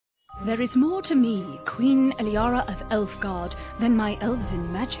There is more to me, Queen Eliara of Elfgard, than my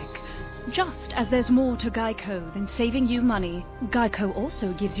elven magic. Just as there's more to Geico than saving you money, Geico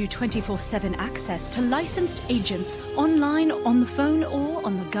also gives you 24/7 access to licensed agents online, on the phone, or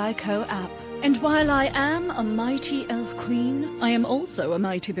on the Geico app. And while I am a mighty elf queen, I am also a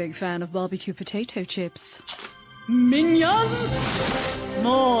mighty big fan of barbecue potato chips. Minions!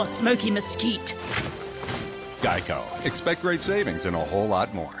 More smoky mesquite. Geico. Expect great savings and a whole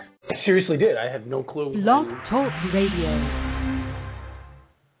lot more. I seriously did. I had no clue. Blog Talk Radio.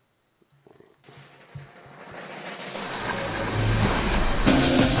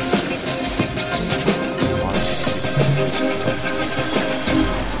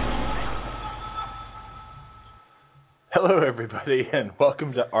 Hello, everybody, and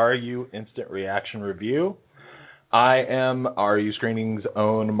welcome to RU Instant Reaction Review. I am RU Screening's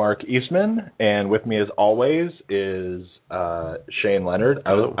own Mark Eastman, and with me, as always, is Shane Leonard.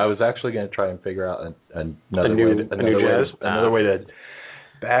 I was actually going to try and figure out another way to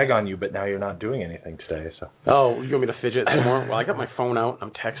bag on you, but now you're not doing anything today. So. Oh, you want me to fidget some more? Well, I got my phone out.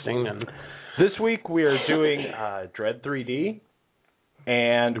 I'm texting, and this week we are doing Dredd 3D,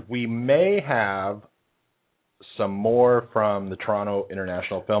 and we may have some more from the Toronto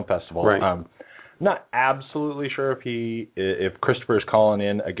International Film Festival. Right. Not absolutely sure if Christopher's calling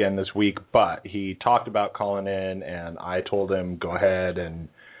in again this week, but he talked about calling in, and I told him go ahead, and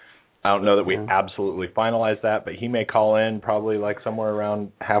I don't know that we absolutely finalized that, but he may call in probably like somewhere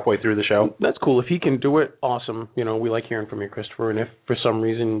around halfway through the show. That's cool. If he can do it, awesome. You know, we like hearing from you, Christopher, and if for some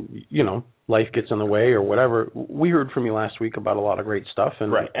reason, you know, life gets in the way or whatever, we heard from you last week about a lot of great stuff.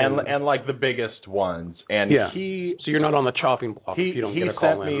 And, right, and like the biggest ones. And so you're not on the chopping block if you don't get a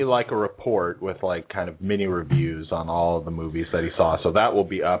call in. He sent me like a report with like kind of mini reviews on all of the movies that he saw, so that will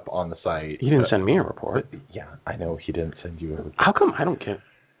be up on the site. He didn't send me a report. Yeah, I know he didn't send you a report. How come I don't get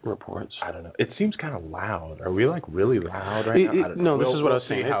reports? I don't know. It seems kind of loud. Are we like really loud right now? I don't know. No, this is what I was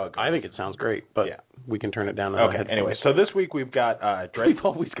saying. How it goes. I think it sounds great, but we can turn it down. Okay. Anyway, so this week we've got Dredd. We've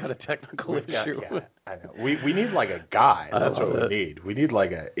always got a technical issue. I know. We need like a guy. That's what we need. We need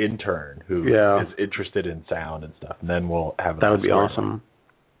like an intern who is interested in sound and stuff, and then we'll have that would be awesome.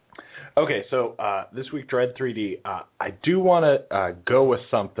 Okay, so this week Dredd 3D. I do want to go with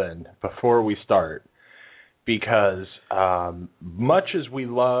something before we start. Because much as we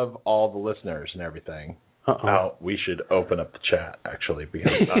love all the listeners and everything, we should open up the chat, actually.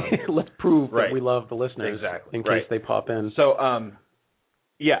 Because, let's prove that we love the listeners in case they pop in. So,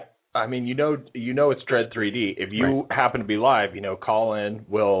 I mean, you know it's Dredd 3D. If you happen to be live, call in.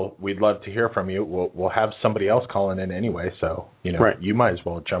 We'd love to hear from you. We'll have somebody else calling in anyway, so, you might as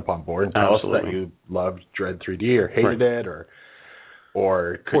well jump on board and tell us that you loved Dredd 3D or hated it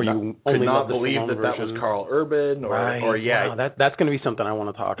or could not believe that was Carl Urban, wow, that's going to be something I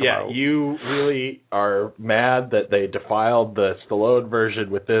want to talk about. Yeah, you really are mad that they defiled the Stallone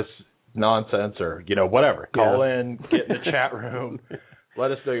version with this nonsense, or whatever. Call in, get in the chat room,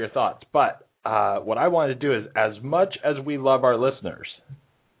 let us know your thoughts. But what I want to do is, as much as we love our listeners,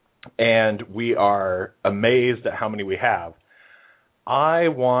 and we are amazed at how many we have, I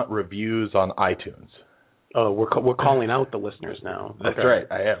want reviews on iTunes. Oh, we're calling out the listeners now. That's right,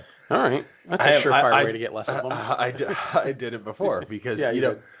 I am. All right. That's a surefire way to get less of them. I did it before because,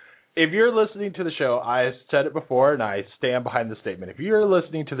 if you're listening to the show, I said it before and I stand behind the statement. If you're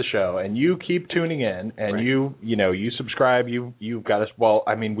listening to the show and you keep tuning in and you subscribe, you've got us, well,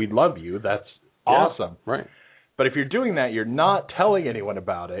 I mean, we love you. That's awesome. Right. But if you're doing that, you're not telling anyone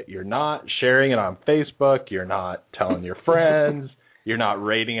about it. You're not sharing it on Facebook. You're not telling your friends. You're not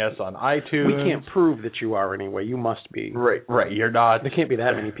rating us on iTunes. We can't prove that you are anyway. You must be. Right. You're not. There can't be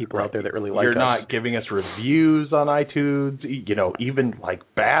that many people out there that really like us. You're not giving us reviews on iTunes. Even like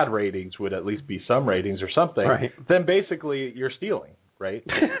bad ratings would at least be some ratings or something. Right. Then basically you're stealing, right?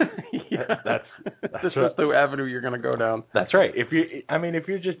 That's the avenue you're going to go down. That's right.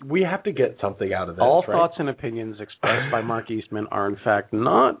 We have to get something out of this. All thoughts and opinions expressed by Mark Eastman are in fact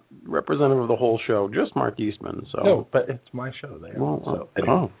not representative of the whole show, just Mark Eastman. So no, but it's my show there.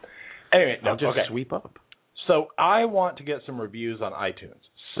 Anyway, I'll just sweep up. So I want to get some reviews on iTunes.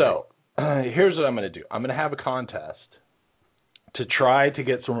 So here's what I'm going to do. I'm going to have a contest to try to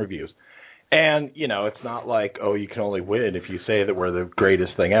get some reviews. And, it's not like, you can only win if you say that we're the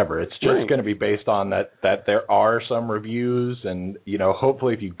greatest thing ever. It's just going to be based on that there are some reviews and,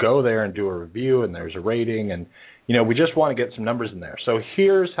 hopefully if you go there and do a review and there's a rating and, we just want to get some numbers in there. So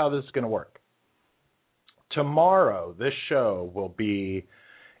here's how this is going to work. Tomorrow, this show will be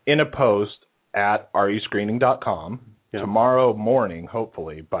in a post at ruscreening.com. Tomorrow morning,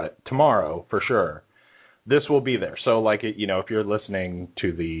 hopefully, but tomorrow for sure, this will be there. So if you're listening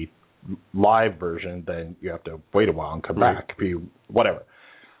to the live version, then you have to wait a while and come back. Whatever.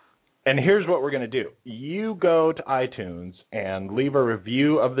 And here's what we're going to do. You go to iTunes and leave a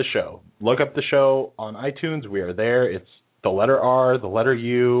review of the show. Look up the show on iTunes. We are there. It's the letter R, the letter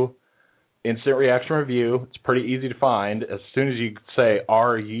U, instant reaction review. It's pretty easy to find. As soon as you say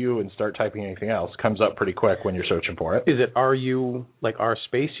RU and start typing anything else, it comes up pretty quick when you're searching for it. Is it RU, like R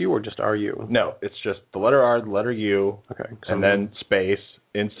space U, or just RU? No, it's just the letter R, the letter U, okay, and then space,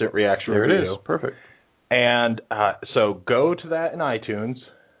 instant reaction there review. There it is. Perfect. And so go to that in iTunes,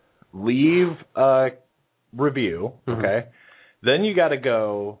 leave a review, okay? Then you got to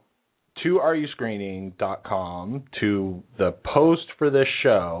go to RUscreening.com to the post for this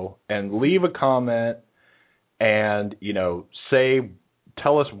show and leave a comment and,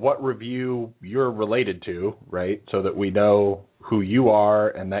 tell us what review you're related to, right? So that we know who you are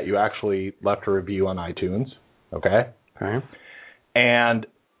and that you actually left a review on iTunes, okay? Okay. And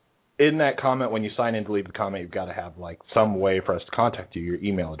in that comment, when you sign in to leave the comment, you've got to have like some way for us to contact you, your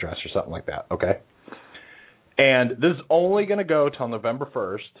email address or something like that, okay? And this is only going to go till November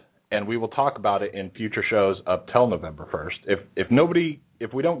 1st, and we will talk about it in future shows up till November 1st.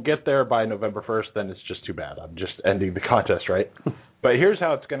 If we don't get there by November 1st, then it's just too bad. I'm just ending the contest, right? But here's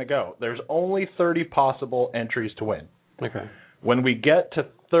how it's going to go. There's only 30 possible entries to win. Okay. When we get to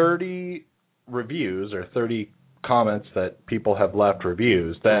 30 reviews or 30 comments that people have left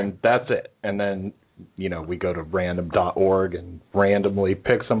reviews, then that's it. And then, we go to random.org and randomly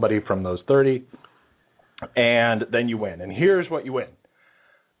pick somebody from those 30, and then you win. And here's what you win.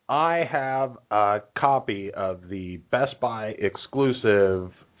 I have a copy of the Best Buy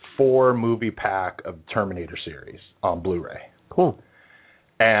exclusive 4-movie pack of Terminator series on Blu-ray. Cool.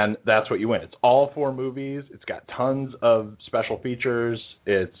 And that's what you win. It's all 4 movies. It's got tons of special features.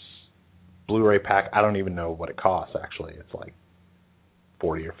 It's Blu-ray pack. I don't even know what it costs, actually. It's like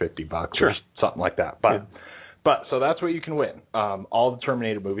 $40 or $50 or something like that. But so that's what you can win. All the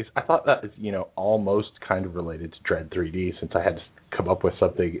Terminator movies. I thought that is, almost kind of related to Dread 3D, since I had to come up with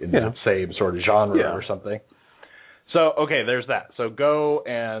something in the same sort of genre or something. So, okay, there's that. So go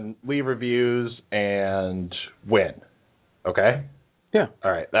and leave reviews and win. Okay? Yeah.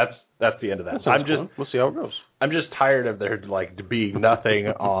 All right. That's the end of that. We'll see how it goes. I'm just tired of there being nothing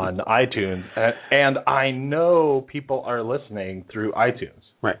on iTunes, and I know people are listening through iTunes.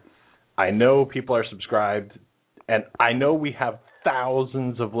 Right. I know people are subscribed, and I know we have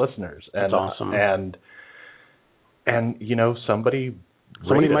thousands of listeners. And, that's awesome. And somebody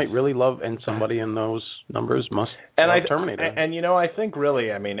might really love, and somebody in those numbers must love Terminator. And I think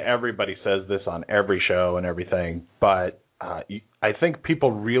really, everybody says this on every show and everything, but I think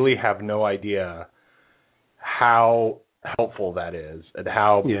people really have no idea how helpful that is and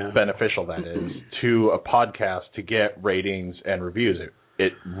how beneficial that is to a podcast to get ratings and reviews.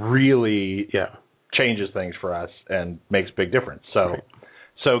 It really changes things for us and makes a big difference.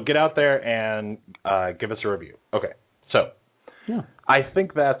 So get out there and give us a review. Okay, so I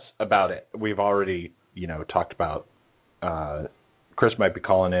think that's about it. We've already, talked about Chris might be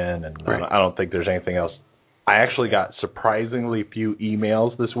calling in, and I don't think there's anything else. I actually got surprisingly few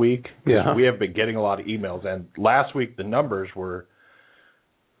emails this week. Yeah. We have been getting a lot of emails, and last week the numbers were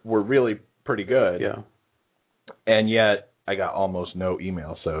really pretty good. Yeah. And yet I got almost no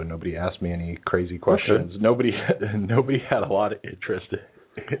emails, so nobody asked me any crazy questions. Nobody had a lot of interest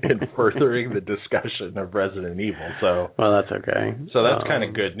in furthering the discussion of Resident Evil. So that's okay. So that's kind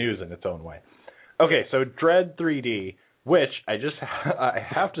of good news in its own way. Okay, so Dread 3D, which I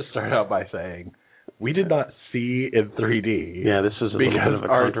have to start out by saying we did not see in 3D. Yeah, this is a little bit of a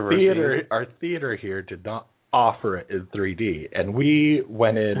controversy. Our theater here did not offer it in 3D, and we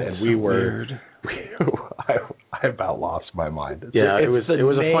went in and we were. I about lost my mind. It was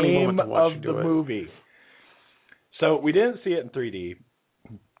a funny moment to watch you do it. Movie. So we didn't see it in 3D,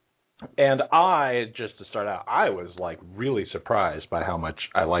 and to start out, I was really surprised by how much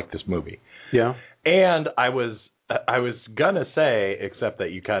I liked this movie. Yeah, and I was gonna say, except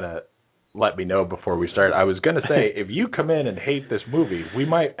that you kind of let me know before we started. I was gonna say, if you come in and hate this movie, we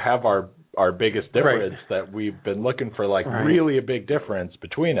might have our biggest difference that we've been looking for, really a big difference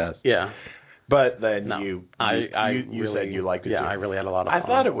between us. Yeah. But then you said you liked it. Yeah, I really had a lot of fun. I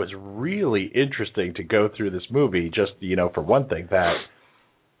thought it was really interesting to go through this movie, just, for one thing, that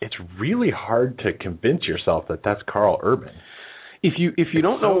it's really hard to convince yourself that that's Karl Urban. If you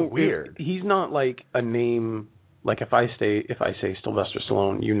don't know, weird. He's not like a name. Like if I say Sylvester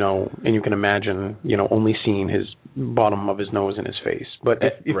Stallone, and you can imagine, only seeing his bottom of his nose and his face. But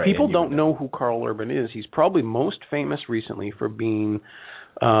if people don't know who Karl Urban is, he's probably most famous recently for being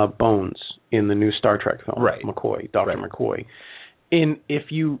Bones in the new Star Trek film, McCoy, Dr. McCoy. And if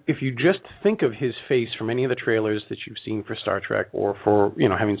you just think of his face from any of the trailers that you've seen for Star Trek, or for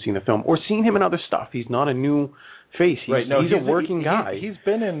having seen the film, or seen him in other stuff, he's not a new face. He's a working guy. He's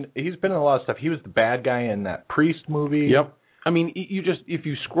been in a lot of stuff. He was the bad guy in that Priest movie. Yep. I mean, if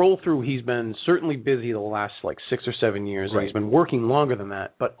you scroll through, he's been certainly busy the last 6 or 7 years, and he's been working longer than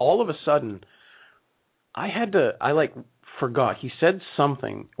that. But all of a sudden, I forgot. He said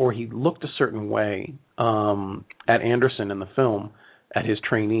something, or he looked a certain way at Anderson in the film, at his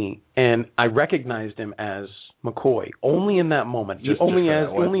trainee, and I recognized him as McCoy only in that moment. Only as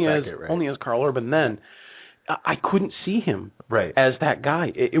Karl Urban. Then I couldn't see him as that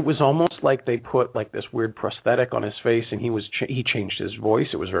guy. It was almost like they put this weird prosthetic on his face, and he changed his voice.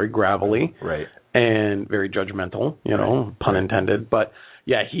 It was very gravelly, and very judgmental. Pun intended, but.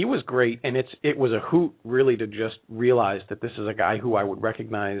 Yeah, he was great, and it was a hoot, really, to just realize that this is a guy who I would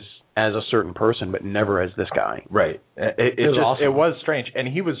recognize as a certain person, but never as this guy. Right. It was awesome. It was strange, and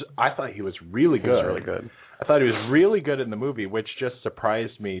I thought he was really good. He was really good. I thought he was really good in the movie, which just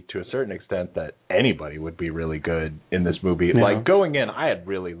surprised me to a certain extent that anybody would be really good in this movie. Yeah. Going in, I had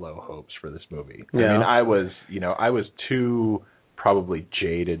really low hopes for this movie. Yeah. I mean, I was too probably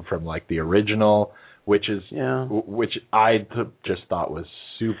jaded from the original. Which I just thought was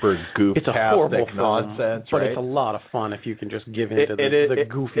super goofy. It's a horrible nonsense, but it's a lot of fun if you can just give into the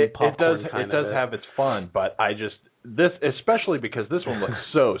goofy popcorn kind of. It does have its fun, but this especially because this one looks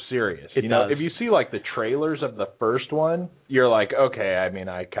so serious. It does. If you see the trailers of the first one, you're like, okay, I mean,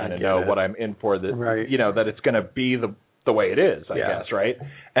 I kind of know what I'm in for. That that it's going to be the way it is, I guess, right?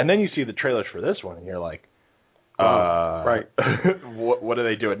 And then you see the trailers for this one, and you're like. What are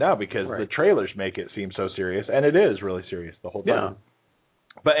they doing now? Because the trailers make it seem so serious, and it is really serious the whole time.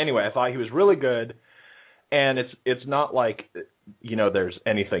 Yeah. But anyway, I thought he was really good, and it's not there's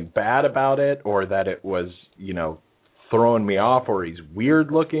anything bad about it, or that it was throwing me off, or he's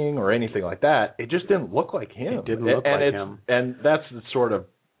weird looking, or anything like that. It just didn't look like him. It didn't look like him, and that's sort of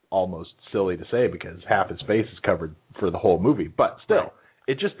almost silly to say because half his face is covered for the whole movie. But still,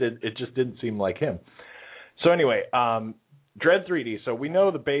 it just didn't seem like him. So anyway, Dredd 3D. So we know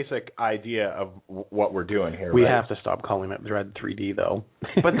the basic idea of what we're doing here. We have to stop calling it Dredd 3D, though.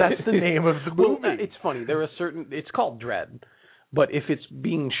 But that's the name of the movie. Well, it's funny. It's called Dredd, but if it's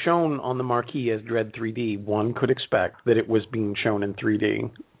being shown on the marquee as Dredd 3D, one could expect that it was being shown in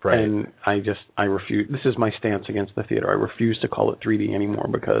 3D. Right. And I refuse. This is my stance against the theater. I refuse to call it 3D anymore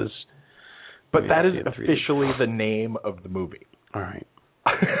because. But that is officially the name of the movie. All right.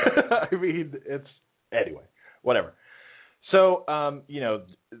 I mean, anyway, whatever. So,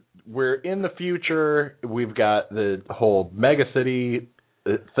 we're in the future. We've got the whole mega city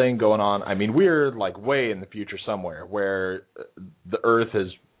thing going on. I mean, we're way in the future somewhere where the Earth has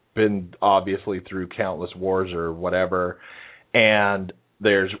been obviously through countless wars or whatever. And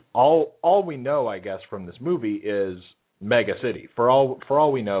there's all we know, I guess, from this movie is mega city. For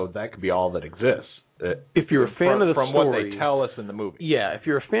all we know, that could be all that exists. If you're a fan of the story, from what they tell us in the movie, yeah. If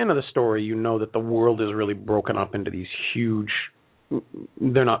you're a fan of the story, you know that the world is really broken up into these huge.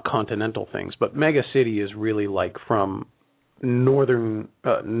 They're not continental things, but mega city is really from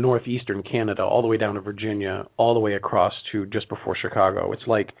northeastern Canada all the way down to Virginia, all the way across to just before Chicago. It's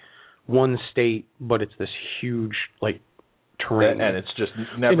one state, but it's this huge terrain, and it's just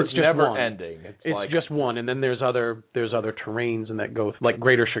never ending. It's just one, and then there's other terrains, and that go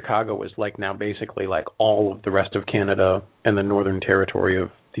Greater Chicago is now basically all of the rest of Canada and the Northern Territory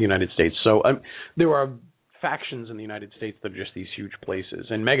of the United States. So there are factions in the United States that are just these huge places,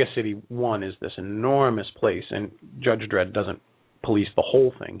 and Mega City 1 is this enormous place, and Judge Dredd doesn't police the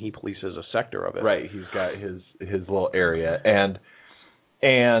whole thing; he polices a sector of it. Right, he's got his little area, and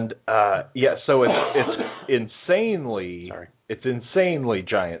so it's insanely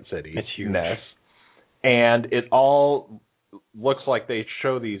giant city. It's huge. And it all looks like they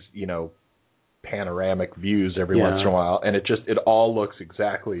show these, panoramic views every once in a while, and it all looks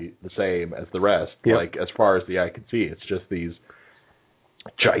exactly the same as the rest. Yep. As far as the eye can see, it's just these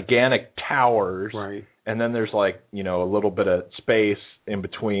gigantic towers. Right. And then there's a little bit of space in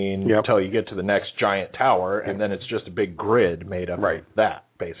between until you get to the next giant tower, and then it's just a big grid made up of that,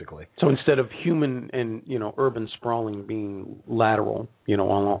 basically. So instead of human and urban sprawling being lateral,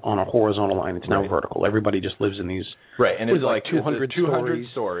 on a horizontal line, it's now vertical. Everybody just lives in these. Right, and it's 200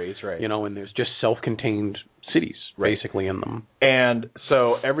 stories, right? And there's just self-contained cities basically in them. And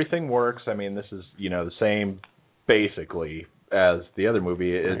so everything works. I mean, this is the same basically as the other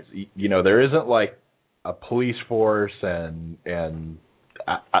movie. It's there isn't a police force and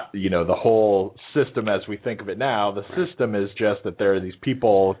the whole system as we think of it now. The system is just that there are these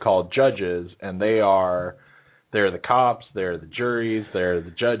people called judges, and they are They're the cops, they're the juries, they're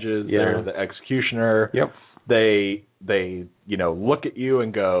the judges, they're the executioner. Yep. They look at you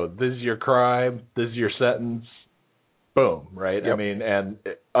and go, "This is your crime. This is your sentence." Boom, right? Yep. I mean, and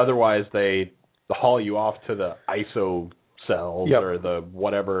otherwise they haul you off to the ISO cells or the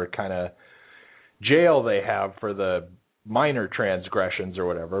whatever kind of jail they have for the minor transgressions or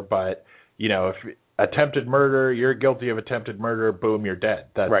whatever. But, if attempted murder, you're guilty of attempted murder, boom, you're dead.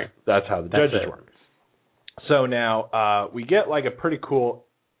 That's how the judges work. So now we get like a pretty cool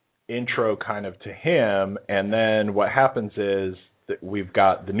intro kind of to him, and then what happens is that we've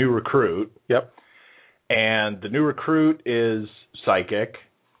got the new recruit. Yep. And the new recruit is psychic.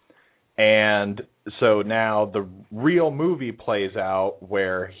 And so now the real movie plays out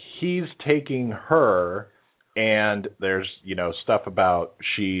where he's taking her, and there's, stuff about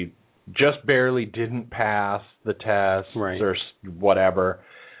she just barely didn't pass the test or whatever.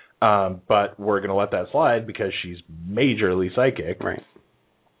 But we're going to let that slide because she's majorly psychic. Right.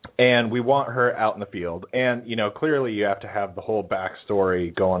 And we want her out in the field. And, clearly you have to have the whole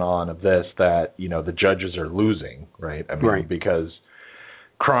backstory going on of this that, the judges are losing, right? I mean, because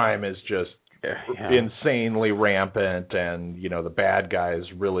crime is just insanely rampant, and, the bad guys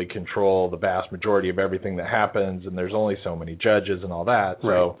really control the vast majority of everything that happens, and there's only so many judges and all that.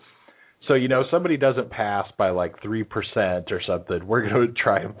 So, somebody doesn't pass by like 3% or something, we're going to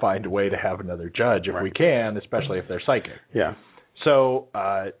try and find a way to have another judge if we can, especially if they're psychic. Yeah. So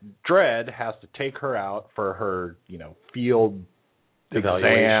Dredd has to take her out for her, field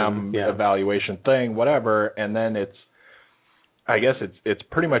evaluation thing, whatever, and then it's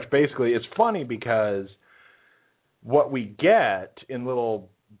pretty much basically, it's funny because what we get in little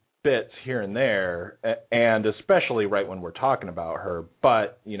bits here and there, and especially right when we're talking about her,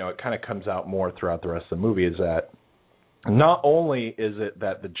 but, it kind of comes out more throughout the rest of the movie, is that not only is it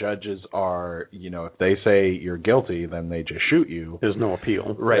that the judges are, if they say you're guilty, then they just shoot you. There's no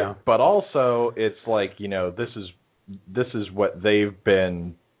appeal. Right. Yeah. But also it's like, this is what they've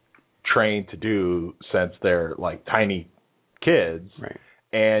been trained to do since they're like tiny kids. Right.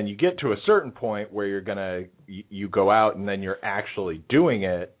 And you get to a certain point where you go out and then you're actually doing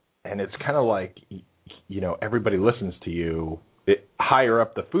it. And it's kind of like, everybody listens to you higher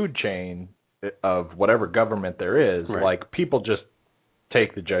up the food chain of whatever government there is. Right. Like, people just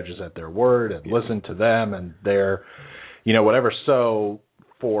take the judges at their word and listen to them and their, whatever. So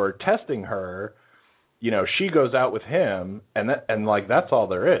for testing her, she goes out with him, and that's all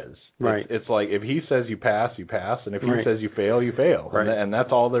there is. Right. It's like, if he says you pass, you pass, and if he says you fail, you fail. Right. And that's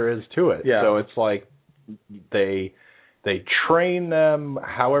all there is to it. Yeah. So it's like they train them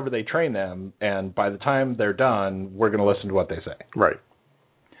however they train them, and by the time they're done, we're going to listen to what they say. Right.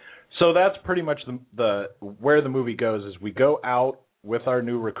 So that's pretty much the where the movie goes. Is we go out with our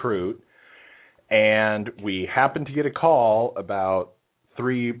new recruit, and we happen to get a call about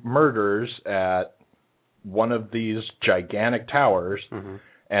 3 murders at one of these gigantic towers,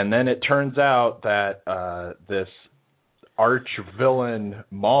 and then it turns out that this arch villain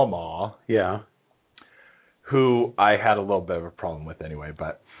Mama, who I had a little bit of a problem with anyway,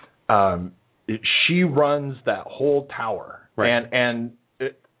 but she runs that whole tower, and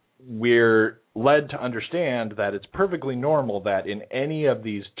we're led to understand that it's perfectly normal that in any of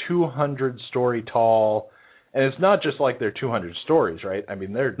these 200-story tall, and it's not just like they're 200 stories, right? I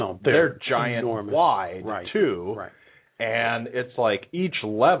mean, they're giant, enormous, wide, too. Right. And it's like each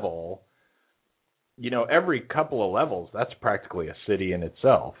level, every couple of levels, that's practically a city in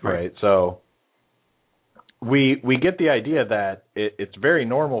itself, right? So we get the idea that it's very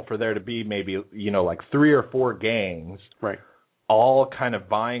normal for there to be maybe, like 3 or 4 gangs, all kind of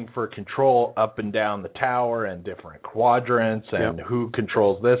vying for control up and down the tower and different quadrants and who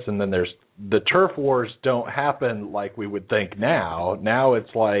controls this. And then there's the turf wars don't happen like we would think now. Now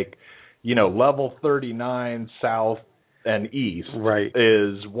it's like, level 39 south and east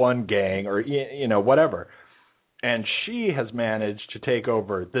is one gang or, whatever. And she has managed to take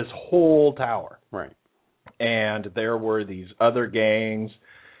over this whole tower. Right. And there were these other gangs.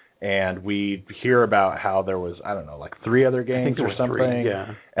 And we hear about how there was, I don't know, like 3 other gangs or something. 3, yeah.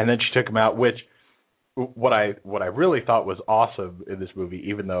 And then she took them out, which what I really thought was awesome in this movie,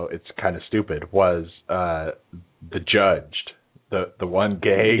 even though it's kind of stupid, was the Judged, the one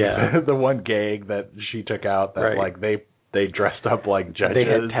gang, the one gang that she took out that like they dressed up like judges they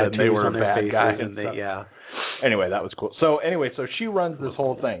had tattoos and they were on their bad faces guys and Anyway, that was cool. So she runs this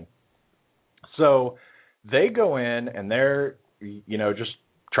whole thing. So they go in and they're just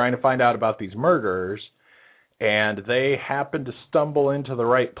trying to find out about these murders, and they happen to stumble into the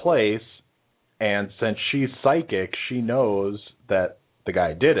right place, and since she's psychic, she knows that the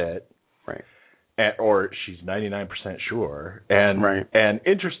guy did it. Right. or she's 99% sure. And right. And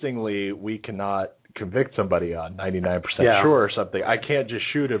interestingly, we cannot convict somebody on 99% sure or something. I can't just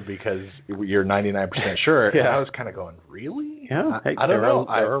shoot him because you're 99% sure. Yeah. And I was kind of going, really? Yeah. I don't know.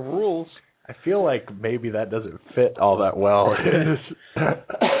 There are rules. I feel like maybe that doesn't fit all that well.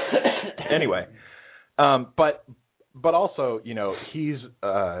 Anyway, but also, you know, he's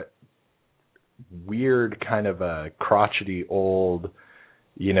a weird kind of a crotchety old,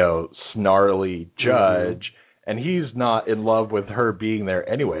 you know, snarly judge, and he's not in love with her being there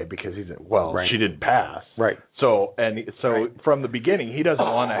anyway because he's she didn't pass. Right. So from the beginning, he doesn't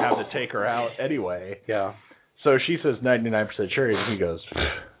want to have to take her out anyway. Yeah. So she says 99% sure, and he goes,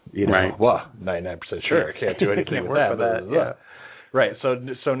 you know, right. well, 99% sure, I can't do anything with that. Yeah. Right.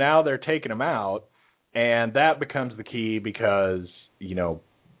 So now they're taking him out, and that becomes the key because, you know,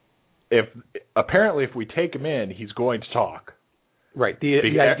 if we take him in, he's going to talk. Right. The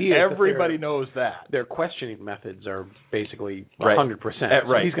idea everybody knows that. Their questioning methods are basically 100%. Right.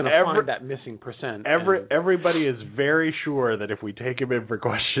 So he's going to find that missing percent. Everybody is very sure that if we take him in for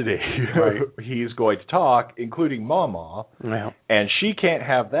questioning, he's going to talk, including Mama. Yeah. And she can't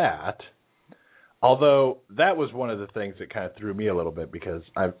have that. Although that was one of the things that kind of threw me a little bit because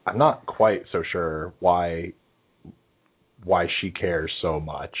I'm not quite so sure why she cares so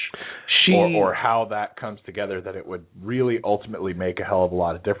much, or how that comes together that it would really ultimately make a hell of a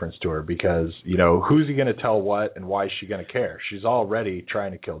lot of difference to her because, you know, who's he going to tell what and why is she going to care? She's already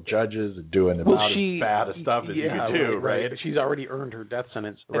trying to kill judges and doing about as bad a stuff as you can do, right? She's already earned her death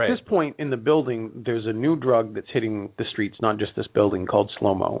sentence. At right. this point in the building, there's a new drug that's hitting the streets, not just this building, called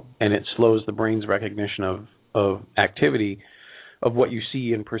slow-mo, and it slows the brain's recognition of activity of what you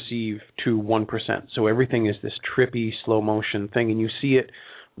see and perceive to 1%. So everything is this trippy, slow motion thing, and you see it.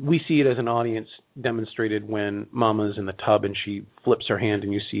 We see it as an audience demonstrated when Mama's in the tub and she flips her hand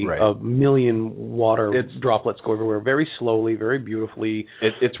and you see a million water droplets go everywhere, very slowly, very beautifully.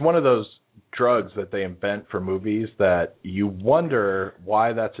 It's one of those drugs that they invent for movies that you wonder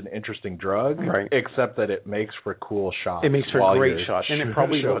why that's an interesting drug, except that it makes for cool shots. It makes for great shots, and it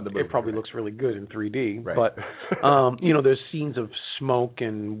probably looks really good in 3D. Right. But you know, there's scenes of smoke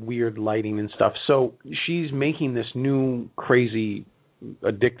and weird lighting and stuff. So she's making this new crazy,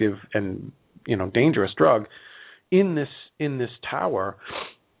 addictive, and, you know, dangerous drug in this tower.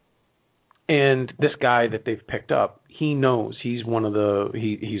 And this guy that they've picked up, he knows he's one of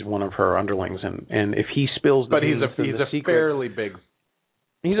her underlings, and if he spills the beans, he's a secret, fairly big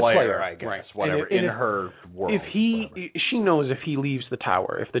he's player, a player, I guess, whatever, in her world. She knows if he leaves the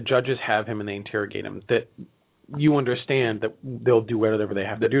tower, if the judges have him and they interrogate him, that you understand that they'll do whatever they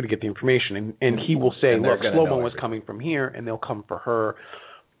have to do to get the information, and he will say, look, Slow-Mo is coming from here, and they'll come for her,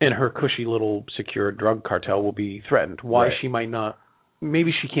 and her cushy little secure drug cartel will be threatened. Why she might not.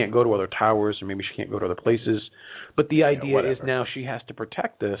 Maybe she can't go to other towers, or maybe she can't go to other places. But the idea is now she has to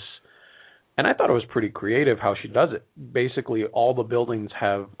protect this. And I thought it was pretty creative how she does it. Basically, all the buildings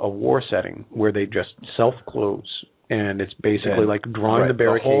have a war setting where they just self-close. And it's basically like drawing the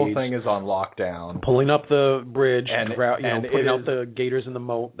barricades. The whole thing is on lockdown. Pulling up the bridge, and putting out the gators in the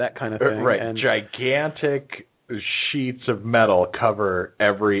moat, that kind of thing. Right. And gigantic sheets of metal cover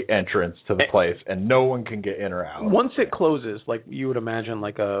every entrance to the place, and no one can get in or out. Once it closes, like you would imagine,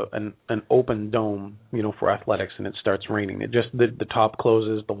 like an open dome, you know, for athletics, and it starts raining. It just the top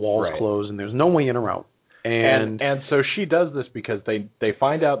closes, the walls close, and there's no way in or out. And so she does this because they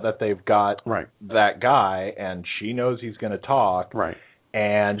find out that they've got that guy, and she knows he's going to talk. Right.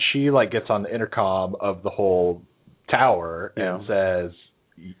 And she like gets on the intercom of the whole tower and says,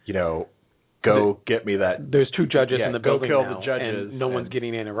 you know, go get me that. There's two judges in the building go kill now, the judges, and no one's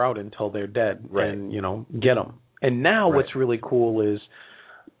getting in or out until they're dead. And, you know, get them. And now what's really cool is,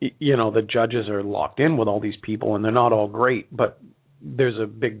 you know, the judges are locked in with all these people, and they're not all great, but there's a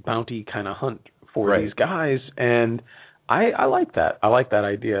big bounty kind of hunt for these guys, and I like that. I like that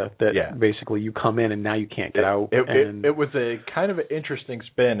idea that basically you come in and now you can't get out. It was a kind of an interesting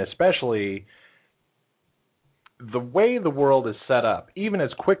spin, especially the way the world is set up, even as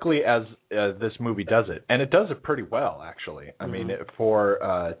quickly as this movie does it, and it does it pretty well, actually. I mean,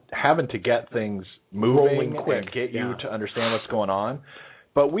 for having to get things moving quick and get you to understand what's going on.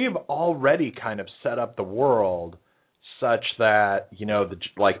 But we've already kind of set up the world such that, you know,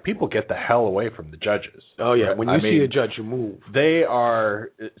 like people get the hell away from the judges. Oh, yeah. Right? When you see a judge, you move. They are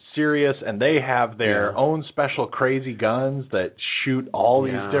serious, and they have their own special crazy guns that shoot all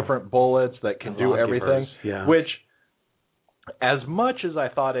these different bullets that can do everything. Which, as much as I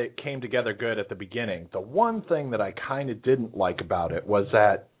thought it came together good at the beginning, the one thing that I kind of didn't like about it was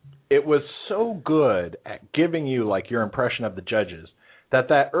that it was so good at giving you like your impression of the judges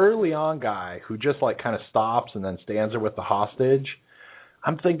that early on guy who just like kind of stops and then stands there with the hostage,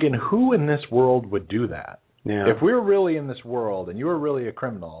 I'm thinking, who in this world would do that? Yeah. If we were really in this world and you were really a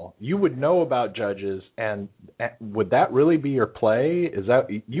criminal, you would know about judges, and would that really be your play? Is that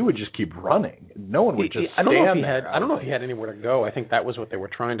you would just keep running? No one would just stand there. I don't know if he had anywhere to go. I think that was what they were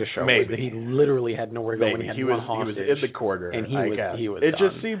trying to show. Maybe that he literally had nowhere to go when he had one hostage. He was in the corner, and he was. It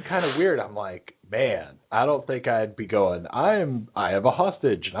done. just seemed kind of weird. I'm like, man, I don't think I'd be going. I have a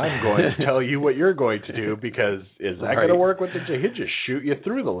hostage, and I'm going to tell you what you're going to do, because is that going to work with the judge? He'd just shoot you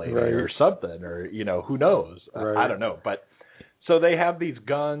through the lady or something, or who knows? I don't know, but so they have these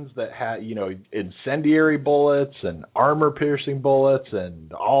guns that have incendiary bullets and armor piercing bullets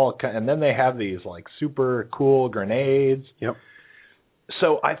and and then they have these like super cool grenades. Yep.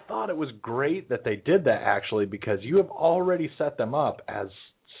 So I thought it was great that they did that, actually, because you have already set them up as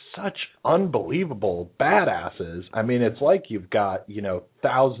such unbelievable badasses. I mean, it's like you've got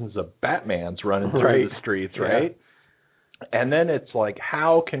thousands of Batmans running through the streets, right? Yeah. And then it's like,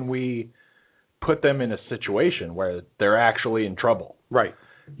 how can we put them in a situation where they're actually in trouble? Right.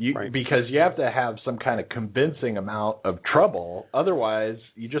 Because you have to have some kind of convincing amount of trouble. Otherwise,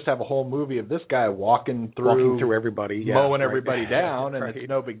 you just have a whole movie of this guy walking through everybody, mowing everybody down, and it's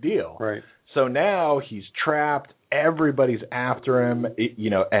no big deal. Right. So now he's trapped. Everybody's after him,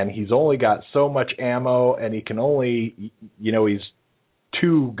 and he's only got so much ammo, and he can only, he's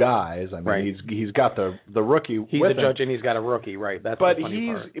two guys. I mean, he's got the rookie. He's with a judge, and he's got a rookie, right? That's but the funny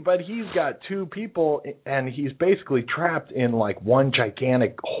part. But he's got two people, and he's basically trapped in like one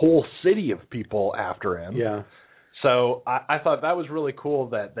gigantic whole city of people after him. Yeah. So I thought that was really cool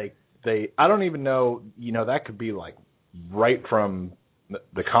that they I don't even know, that could be like right from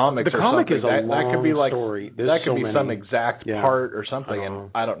the comics. The or comic something. is a long that could be like story. That could be some exact part or something,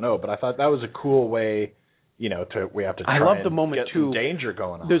 and I don't know. But I thought that was a cool way. We have to try. I love the moment get too. Some danger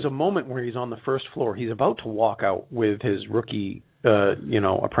going on. There's a moment where he's on the first floor. He's about to walk out with his rookie,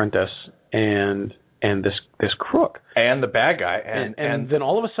 apprentice and this crook and the bad guy, and then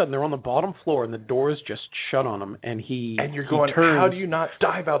all of a sudden they're on the bottom floor and the door's just shut on him, and you're going, how do you not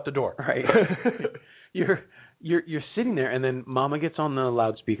dive out the door? Right. You're sitting there, and then Mama gets on the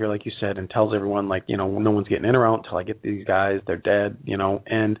loudspeaker, like you said, and tells everyone, like, no one's getting in or out until I get these guys. They're dead,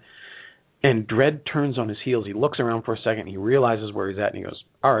 And Dredd turns on his heels. He looks around for a second. He realizes where he's at, and he goes,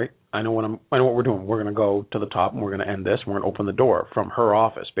 "All right, I know what we're doing. We're going to go to the top, and we're going to end this. And we're going to open the door from her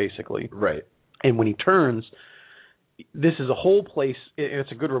office, basically." Right. And when he turns, this is a whole place.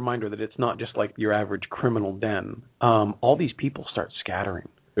 It's a good reminder that it's not just like your average criminal den. All these people start scattering.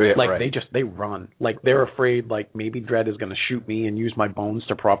 Yeah, like they run. Like they're afraid. Like maybe Dredd is going to shoot me and use my bones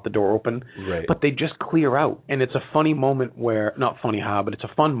to prop the door open. Right. But they just clear out, and it's a funny moment where not funny but it's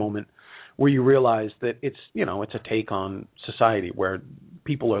a fun moment where you realize that it's a take on society where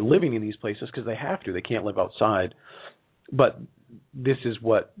people are living in these places because they have to. They can't live outside. But this is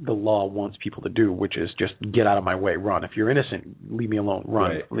what the law wants people to do, which is just get out of my way, run. If you're innocent, leave me alone,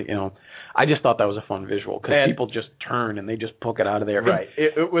 run. Right. I just thought that was a fun visual because people just turn and they just book it out of there. Right.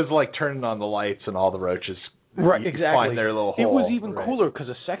 It was like turning on the lights and all the roaches. Right, exactly. Find their little hole. It was even cooler because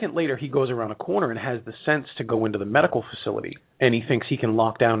a second later he goes around a corner and has the sense to go into the medical facility, and he thinks he can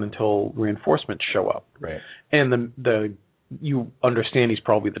lock down until reinforcements show up. Right. And you understand he's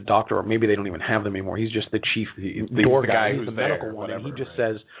probably the doctor, or maybe they don't even have them anymore. He's just the chief, the door guy. He's the medical one, and he just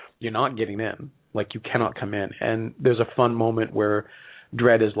says, "You're not getting in. Like you cannot come in." And there's a fun moment where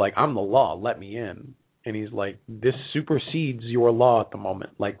Dredd is like, "I'm the law. Let me in." And he's like, "This supersedes your law at the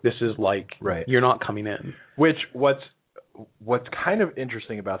moment. Like this is like you're not coming in." Which what's kind of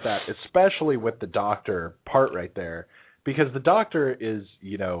interesting about that, especially with the doctor part right there, because the doctor is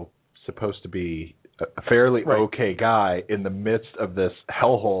supposed to be a fairly okay guy in the midst of this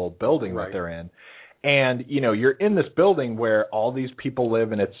hellhole building that they're in, and you're in this building where all these people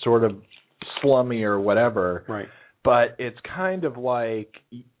live, and it's sort of slummy or whatever. Right. But it's kind of like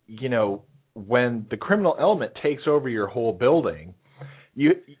when the criminal element takes over your whole building,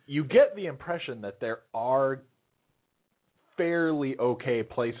 you get the impression that there are fairly okay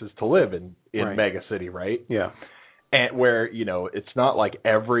places to live in Mega City, right? Yeah. And where, it's not like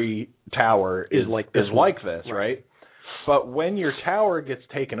every tower is like this, right? But when your tower gets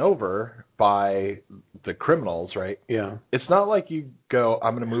taken over by the criminals, right? Yeah. It's not like you go,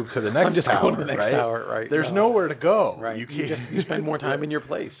 I'm going to move to the next tower, to the next tower, right? There's nowhere to go. Right. You spend more time in your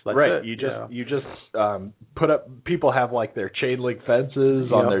place. That's right. it. You just put up, people have like their chain link fences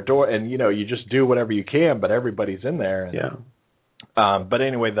on their door, and you just do whatever you can, but everybody's in there. And, but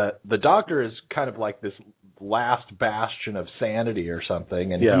anyway, the doctor is kind of like this last bastion of sanity or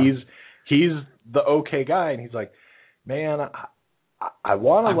something, and he's the okay guy, and he's like, man, I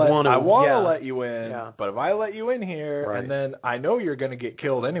want to let you in, but if I let you in here, and then I know you're going to get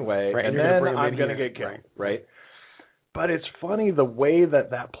killed anyway, and then I'm going to get killed, right? But it's funny the way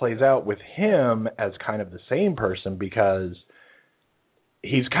that plays out with him as kind of the same person, because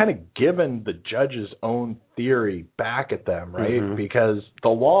he's kind of given the judge's own theory back at them, right? Mm-hmm. Because the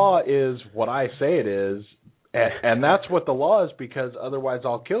law is what I say it is, and that's what the law is, because otherwise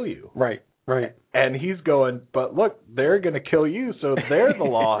I'll kill you. Right. And he's going, but look, they're going to kill you, so they're the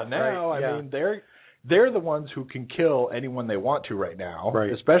law now. I mean, they're the ones who can kill anyone they want to right now,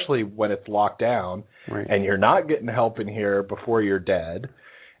 especially when it's locked down, and you're not getting help in here before you're dead.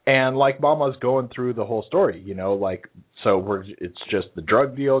 And like Mama's going through the whole story, it's just the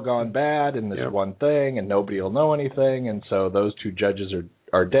drug deal gone bad and this one thing, and nobody will know anything, and so those two judges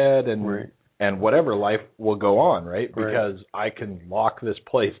are dead, and whatever, life will go on, right? Because I can lock this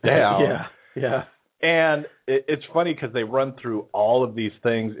place down. Yeah. And it's funny because they run through all of these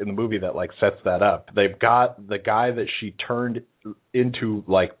things in the movie that like sets that up. They've got the guy that she turned into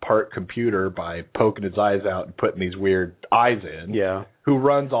like part computer by poking his eyes out and putting these weird eyes in. Yeah. Who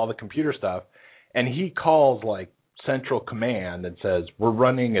runs all the computer stuff, and he calls like Central Command and says, "We're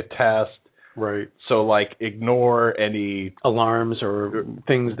running a test." Right. So like ignore any alarms or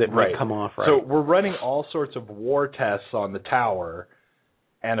things that might come off. Right. So we're running all sorts of war tests on the tower.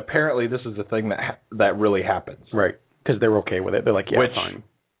 And apparently this is a thing that really happens. Right. Because they're okay with it. They're like, yeah, which fine.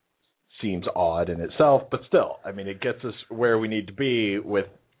 Seems odd in itself, but still, I mean, it gets us where we need to be with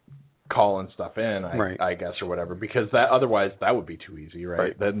calling stuff in, I guess, or whatever, because otherwise that would be too easy,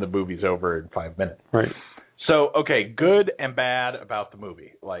 right? Then the movie's over in 5 minutes. Right. So, okay, good and bad about the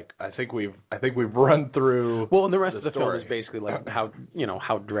movie. Like, I think we've run through. Well, and the rest of the film is basically like how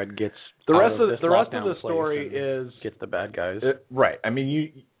Dredd gets the rest of the story is gets the bad guys. Right. I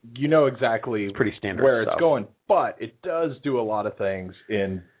mean, you know exactly it's pretty standard where stuff. It's going, but it does do a lot of things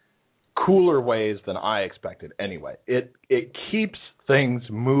in cooler ways than I expected. Anyway, it keeps things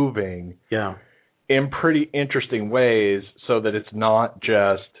moving. Yeah. In pretty interesting ways, so that it's not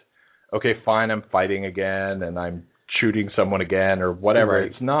just, okay, fine, I'm fighting again and I'm shooting someone again or whatever.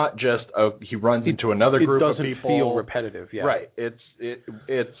 Right. It's not just he runs into another group of people. It doesn't feel repetitive. Yeah. Right. It's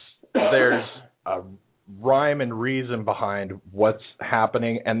there's a rhyme and reason behind what's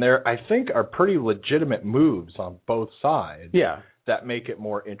happening, and there I think are pretty legitimate moves on both sides. Yeah. That make it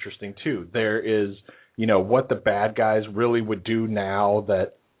more interesting too. There is, what the bad guys really would do now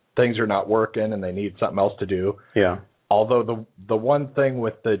that things are not working and they need something else to do. Yeah. Although the one thing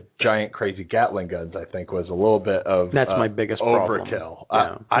with the giant crazy Gatling guns, I think, was a little bit of that's my biggest overkill.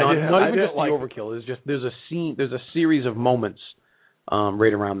 Problem. Yeah. Not even just the overkill. It's just there's a series of moments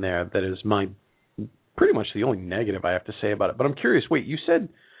right around there that is pretty much the only negative I have to say about it. But I'm curious. Wait, you said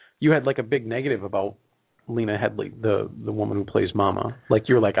you had like a big negative about Lena Headey, the woman who plays Mama. Like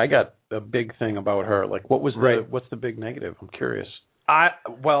you were like, I got a big thing about her. Like what's the big negative? I'm curious.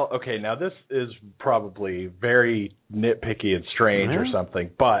 Okay, now this is probably very nitpicky and strange or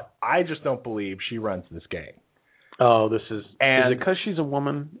something, but I just don't believe she runs this gang. Oh, is it because she's a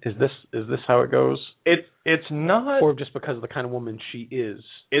woman? Is this how it goes? It's not, or just because of the kind of woman she is.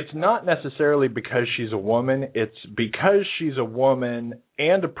 It's not necessarily because she's a woman. It's because she's a woman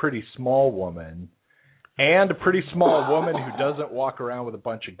and a pretty small woman, and a pretty small woman who doesn't walk around with a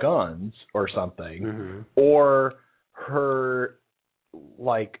bunch of guns or something, or her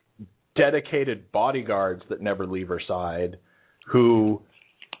like dedicated bodyguards that never leave her side, who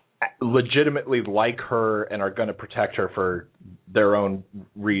legitimately like her and are going to protect her for their own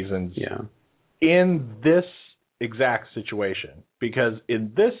reasons. Yeah. In this exact situation, because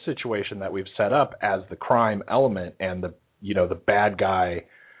in this situation that we've set up as the crime element and the bad guy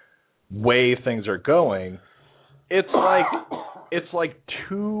way things are going, it's like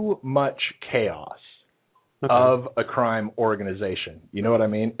too much chaos. Okay. Of a crime organization. You know what I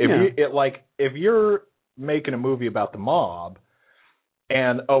mean? If you're making a movie about the mob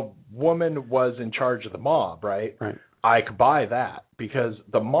and a woman was in charge of the mob, right? Right. I could buy that, because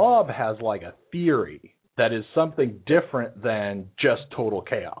the mob has like a theory that is something different than just total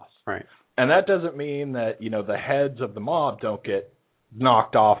chaos. Right. And that doesn't mean that, the heads of the mob don't get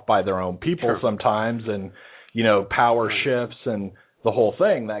knocked off by their own people sometimes, and, power shifts and the whole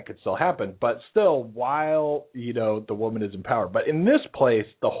thing, that could still happen, but still, while, the woman is in power. But in this place,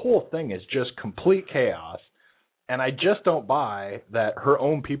 the whole thing is just complete chaos, and I just don't buy that her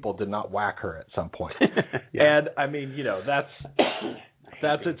own people did not whack her at some point. And, I mean,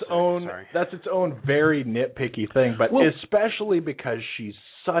 that's its own very nitpicky thing, but especially because she's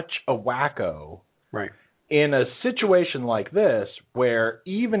such a wacko. Right. In a situation like this, where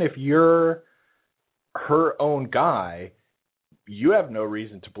even if you're her own guy, you have no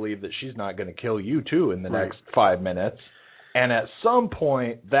reason to believe that she's not going to kill you too in the next 5 minutes. And at some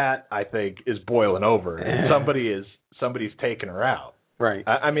point, that I think is boiling over. And somebody's taking her out. Right.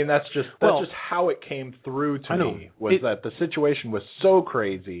 I mean, that's just how it came through to me. That the situation was so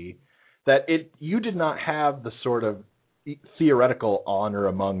crazy that you did not have the sort of theoretical honor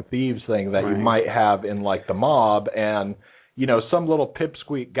among thieves thing that you might have in like the mob, and some little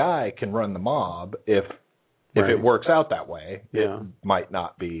pipsqueak guy can run the mob if it works out that way. Yeah. It might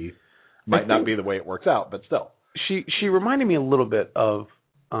not be the way it works out, but still. She reminded me a little bit of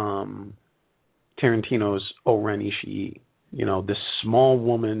Tarantino's O-Ren Ishii. This small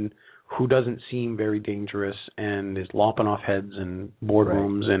woman who doesn't seem very dangerous and is lopping off heads in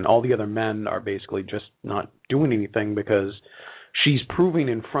boardrooms, and all the other men are basically just not doing anything because she's proving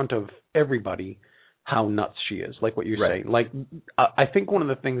in front of everybody how nuts she is, like what you're saying. Like, I think one of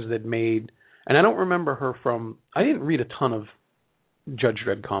the things that made, and I don't remember her from, I didn't read a ton of Judge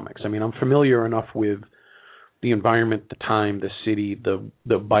Dredd comics. I mean, I'm familiar enough with the environment, the time, the city,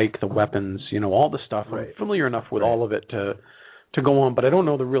 the bike, the weapons, all the stuff. I'm familiar enough with all of it to go on, but I don't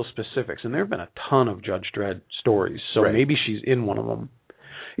know the real specifics. And there have been a ton of Judge Dredd stories, so maybe she's in one of them.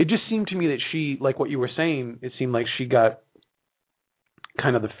 It just seemed to me that she, like what you were saying, it seemed like she got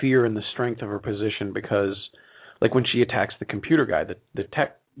kind of the fear and the strength of her position because, like when she attacks the computer guy, the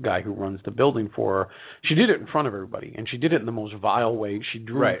tech guy who runs the building for her, she did it in front of everybody, and she did it in the most vile way. She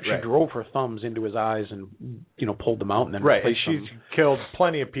drove her thumbs into his eyes and pulled them out and then replaced them. She's killed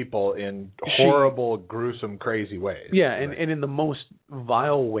plenty of people in horrible, gruesome, crazy ways. Yeah, and in the most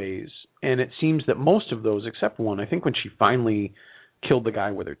vile ways. And it seems that most of those, except one, I think when she finally killed the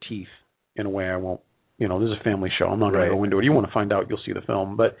guy with her teeth, in a way I won't, this is a family show. I'm not going to go into it. You want to find out, you'll see the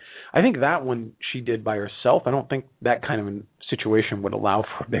film. But I think that one she did by herself. I don't think that kind of a situation would allow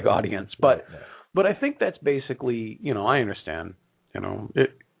for a big audience. But I think that's basically, I understand.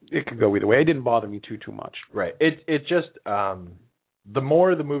 It could go either way. It didn't bother me too much. Right. It just, the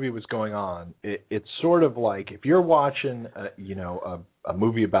more the movie was going on, it's sort of like if you're watching, a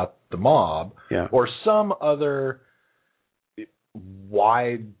movie about the mob or some other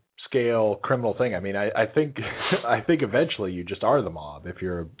wide scale criminal thing. I mean, I think eventually you just are the mob. If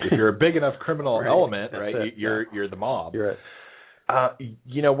you're a big enough criminal element, you're the mob. You're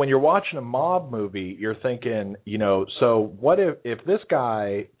when you're watching a mob movie, you're thinking, so what if this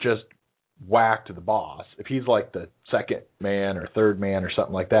guy just whacked the boss? If he's like the second man or third man or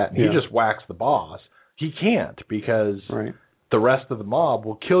something like that, and he just whacks the boss, he can't because the rest of the mob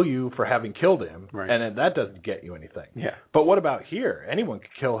will kill you for having killed him, and then that doesn't get you anything. Yeah. But what about here? Anyone could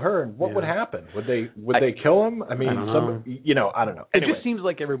kill her, and what would happen? Would they kill him? I mean, I don't know. Anyway. It just seems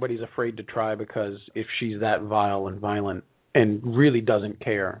like everybody's afraid to try because if she's that vile and violent and really doesn't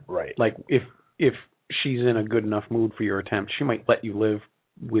care, like if she's in a good enough mood for your attempt, she might let you live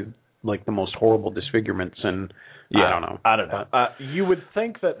with like the most horrible disfigurements, and I don't know. But, you would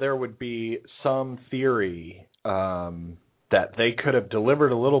think that there would be some theory that they could have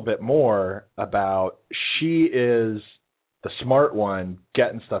delivered a little bit more about she is the smart one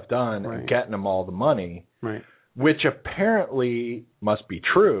getting stuff done and getting them all the money, which apparently must be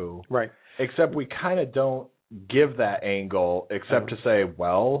true, except we kind of don't give that angle except to say,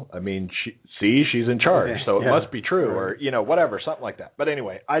 well, I mean, she's in charge, so it must be true, or, whatever, something like that. But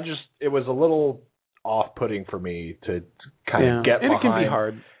anyway, it was a little off-putting for me to kind of get behind. It can be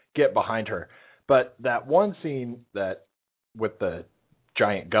hard. Get behind her. But that one scene with the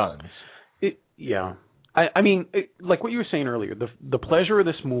giant guns. I mean, like what you were saying earlier, the pleasure of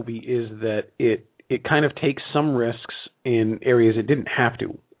this movie is that it kind of takes some risks in areas it didn't have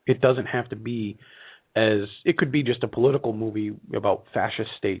to. It doesn't have to be it could be just a political movie about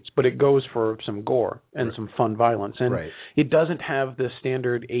fascist states, but it goes for some gore and some fun violence. And it doesn't have the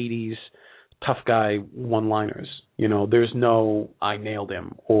standard 80s tough guy one-liners. There's no "I nailed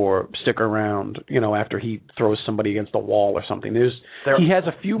him" or "stick around," after he throws somebody against a wall or something. He has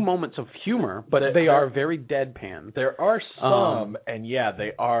a few moments of humor, but they are very deadpan. There are some, and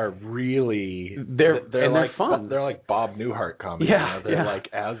they are really they're like fun. They're like Bob Newhart comedy. They're like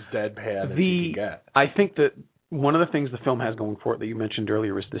as deadpan as you can get. I think that one of the things the film has going for it that you mentioned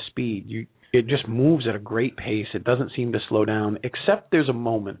earlier is the speed. It just moves at a great pace. It doesn't seem to slow down, except there's a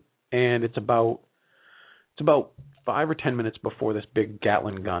moment, and it's about 5 or 10 minutes before this big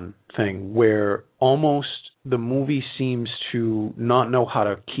Gatling gun thing where almost the movie seems to not know how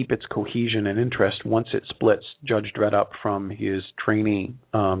to keep its cohesion and interest once it splits Judge Dredd up from his trainee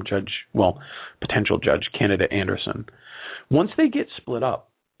potential judge candidate Anderson. Once they get split up,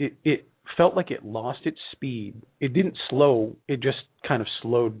 it felt like it lost its speed. It didn't slow. It just kind of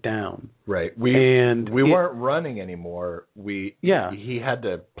slowed down. Right. We weren't running anymore. He had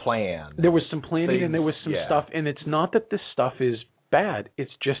to plan. There was some planning and there was some stuff. And it's not that this stuff is bad.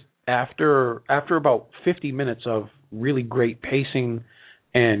 It's just after about 50 minutes of really great pacing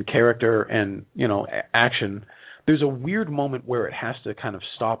and character and, action, there's a weird moment where it has to kind of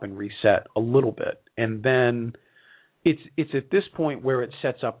stop and reset a little bit. And then it's at this point where it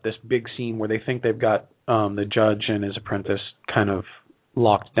sets up this big scene where they think they've got the judge and his apprentice kind of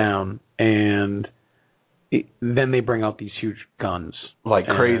locked down, and then they bring out these huge guns. Like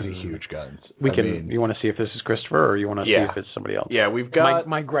crazy huge guns. You want to see if this is Christopher or you want to see if it's somebody else? Yeah, we've got...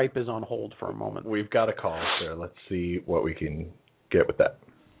 My gripe is on hold for a moment. We've got a call, sir. Let's see what we can get with that.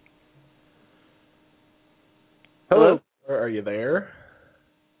 Hello? Are you there?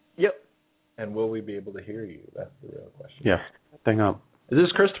 Yep. And will we be able to hear you? That's the real question. Yeah. Hang up. Is this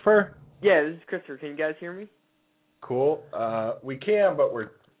Christopher? Yeah, this is Christopher. Can you guys hear me? Cool. We can, but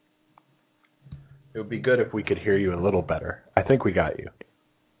it would be good if we could hear you a little better. I think we got you.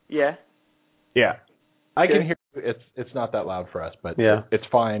 Yeah. Yeah. I can hear you. It's not that loud for us, but it's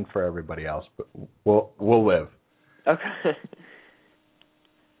fine for everybody else. But we'll live. Okay.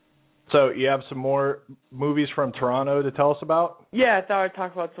 So you have some more movies from Toronto to tell us about? Yeah, I thought I'd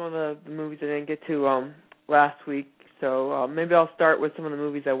talk about some of the movies I didn't get to last week. So maybe I'll start with some of the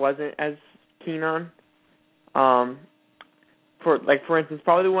movies I wasn't as keen on. For instance,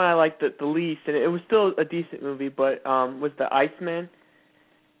 probably the one I liked the least, and it was still a decent movie, but was The Iceman.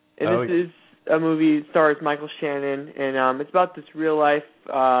 And this is a movie that stars Michael Shannon, and it's about this real life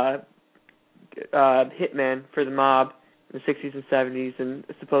hitman for the mob in the 60s and 70s, and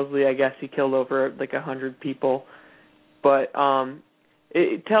supposedly, I guess, he killed over 100 people. But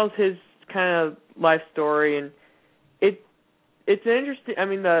it tells his kind of life story, and it's an interesting. I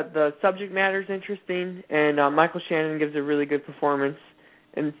mean, the subject matter is interesting, and Michael Shannon gives a really good performance.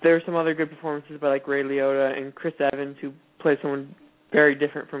 And there are some other good performances by Ray Liotta and Chris Evans, who plays someone very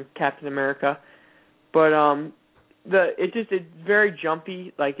different from Captain America. But it's very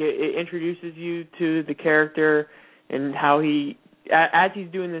jumpy. It introduces you to the character and how as he's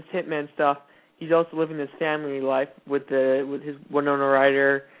doing this hitman stuff, he's also living this family life with his Winona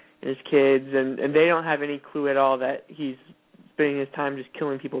Ryder and his kids, and they don't have any clue at all that he's spending his time just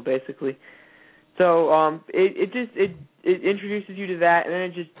killing people, basically. So it introduces you to that, and then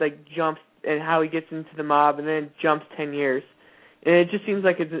it just jumps and how he gets into the mob, and then it jumps 10 years, and it just seems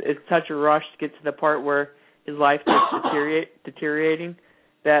like it's such a rush to get to the part where his life starts deteriorating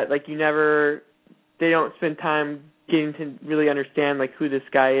that they don't spend time getting to really understand who this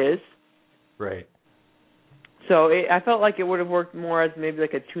guy is. Right. So I felt like it would have worked more as maybe a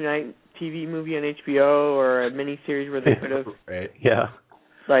 2-night TV movie on HBO or a miniseries where they could have. Right. Yeah.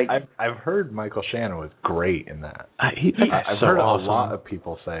 I've heard Michael Shannon was great in that. I've heard a lot of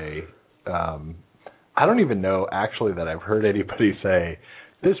people say. I don't even know actually that I've heard anybody say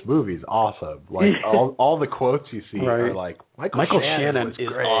this movie's awesome. All the quotes you see are Michael Shannon is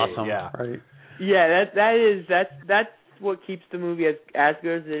great. Awesome. Yeah. Right. Yeah, that's what keeps the movie as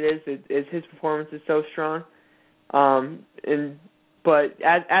good as it is. His performance is so strong. But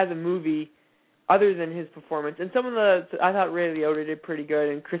as a movie, other than his performance, and I thought Ray Liotta did pretty good,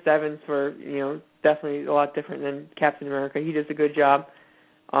 and Chris Evans definitely a lot different than Captain America. He does a good job.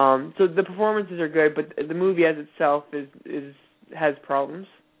 So the performances are good, but the movie as itself has problems.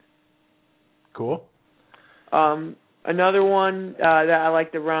 Cool. Another one that I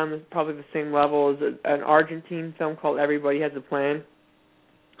liked around probably the same level is an Argentine film called Everybody Has a Plan.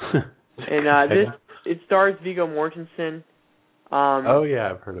 And it stars Viggo Mortensen.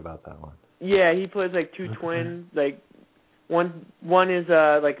 I've heard about that one. Yeah, he plays two twins. One is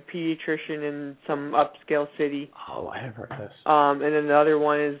a pediatrician in some upscale city. Oh, I have heard this. And then the other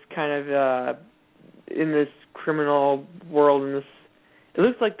one is kind of in this criminal world. It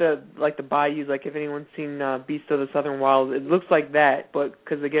looks like the bayous. If anyone's seen Beast of the Southern Wild, it looks like that, but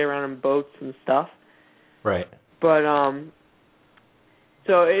because they get around in boats and stuff. Right. But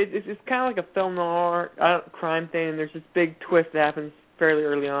so it's kind of like a film noir crime thing, and there's this big twist that happens fairly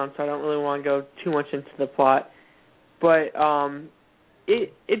early on, so I don't really want to go too much into the plot. But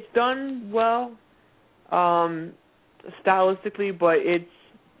it's done well stylistically, but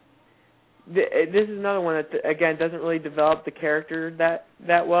this is another one that again doesn't really develop the character that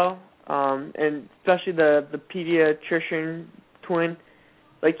well, and especially the pediatrician twin.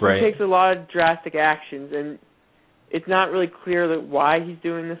 He takes a lot of drastic actions, and it's not really clear why he's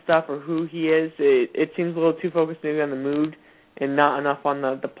doing this stuff or who he is. It seems a little too focused maybe on the mood and not enough on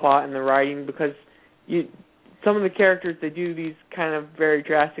the plot and the writing, because some of the characters, they do these kind of very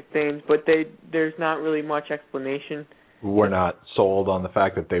drastic things, but there's not really much explanation. We're not sold on the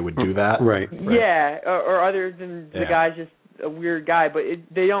fact that they would do that. Right. Yeah, or other than the guy's just a weird guy, but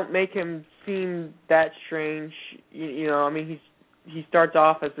they don't make him seem that strange. You know, I mean, he starts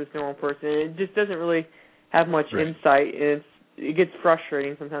off as this normal person, and it just doesn't really have much insight, and it gets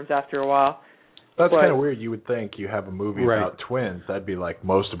frustrating sometimes after a while. That's kind of weird. You would think you have a movie about twins. That'd be like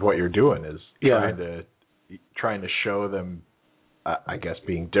most of what you're doing is trying to show them, I guess,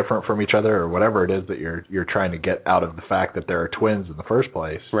 being different from each other or whatever it is that you're trying to get out of the fact that there are twins in the first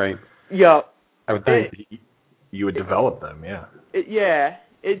place. Right. Yeah. I would think you would develop them. Yeah.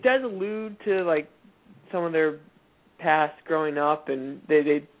 It does allude to like some of their past growing up, and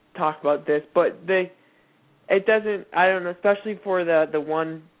they talk about this, but it doesn't. I don't know, especially for the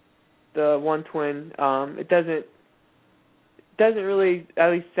one twin. It doesn't really, at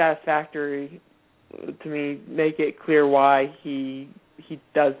least satisfactory to me, make it clear why he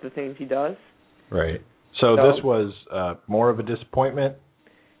does the things he does. Right. So this was more of a disappointment.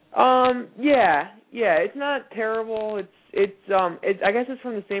 Yeah. It's not terrible. It's I guess it's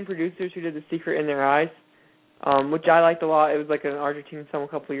from the same producers who did The Secret in Their Eyes, which I liked a lot. It was like an Argentine film a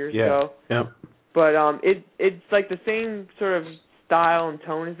couple of years ago. Yeah. But it's like the same sort of style and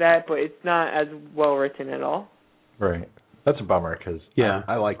tone as that, but it's not as well written at all. Right. That's a bummer because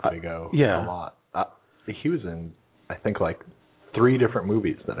I like Viggo a lot. He was in, I think, like 3 different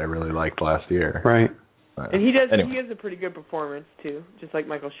movies that I really liked last year. Right. And he has a pretty good performance too, just like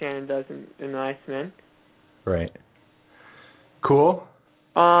Michael Shannon does in The Iceman. Right. Cool.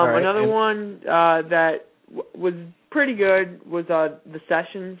 Another one that was pretty good was The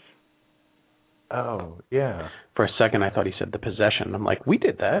Sessions. Oh, yeah. For a second, I thought he said The Possession. I'm like, we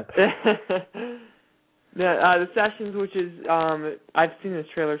did that. The Sessions, which is I've seen this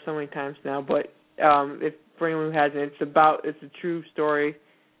trailer so many times now, but if for anyone who hasn't, it's a true story.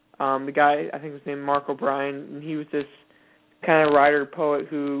 The guy, I think his name Mark O'Brien, and he was this kind of writer poet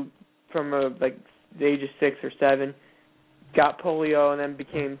who, from the age of 6 or 7, got polio and then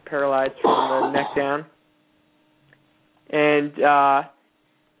became paralyzed from the neck down. And I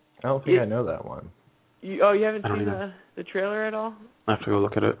don't think I know that one. You haven't seen the trailer at all? I have to go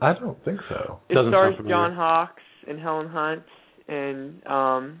look at it. I don't think so. It stars John Hawkes and Helen Hunt, and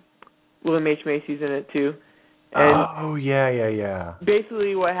William H. Macy's in it too. And yeah.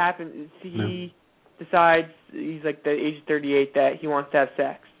 Basically, what happened is he decides he's like the age of 38 that he wants to have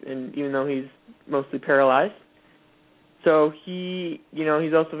sex, and even though he's mostly paralyzed, so he's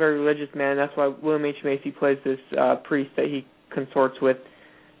also a very religious man. That's why William H. Macy plays this priest that he consorts with,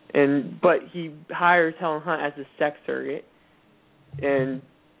 but he hires Helen Hunt as a sex surrogate, and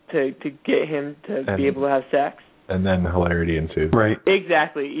to get him to be able to have sex. And then hilarity ensues. Right.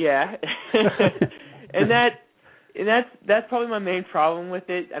 Exactly. Yeah. and that's probably my main problem with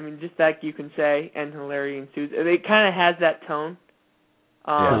it. I mean, just that you can say, and hilarity ensues. It kind of has that tone,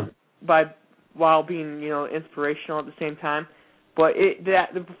 while being inspirational at the same time. But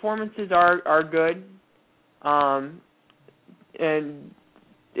the performances are good, and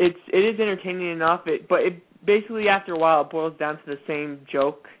it is entertaining enough. But basically after a while it boils down to the same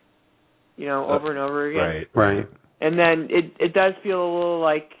joke, over and over again. Right. And then it does feel a little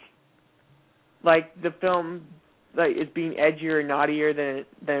like the film is being edgier and naughtier than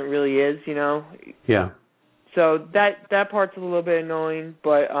it really is, Yeah. So that part's a little bit annoying,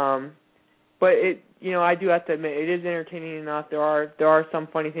 but it I do have to admit it is entertaining enough. There are some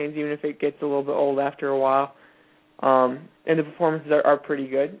funny things, even if it gets a little bit old after a while. And the performances are pretty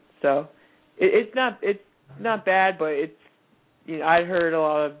good. So it's not bad, but it's I'd heard a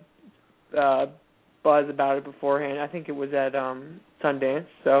lot of buzz about it beforehand. I think it was at Sundance,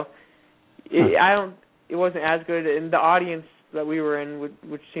 so it wasn't as good. And the audience that we were in,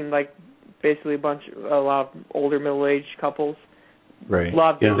 which seemed like basically a lot of older middle-aged couples, right?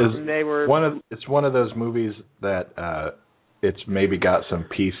 Loved it. And they were it's one of those movies that it's maybe got some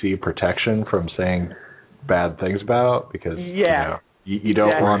PC protection from saying bad things about, because you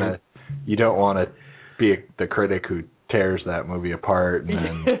don't want to be the critic who tears that movie apart, and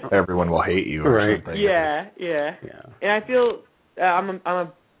then everyone will hate you or something. Yeah. And I feel I'm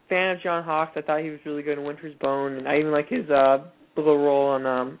a fan of John Hawkes. I thought he was really good in Winter's Bone, and I even like his little role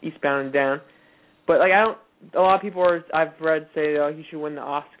on Eastbound and Down. But a lot of people I've read say he should win the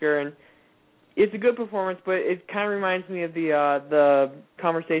Oscar, and it's a good performance, but it kind of reminds me of the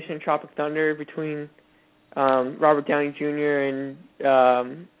conversation in Tropic Thunder between Robert Downey Jr. and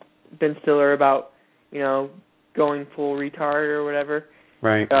Ben Stiller about going full retard or whatever,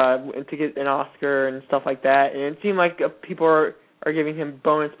 right? To get an Oscar and stuff like that. And it seemed like people are giving him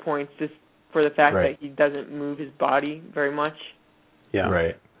bonus points just for the fact that he doesn't move his body very much. Yeah.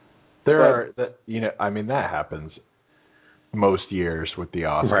 Right. That happens most years with the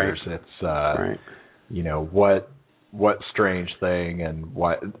Oscars. Right. It's what strange thing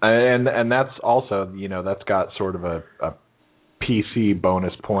and that's also, that's got sort of a PC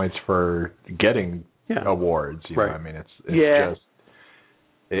bonus points for getting awards. You know, I mean, it's just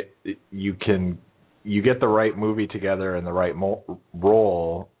you get the right movie together and the right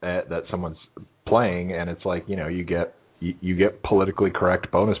role that someone's playing, and it's like, you get politically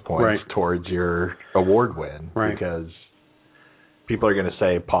correct bonus points towards your award win because people are going to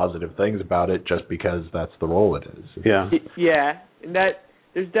say positive things about it just because that's the role it is. Yeah. Yeah, and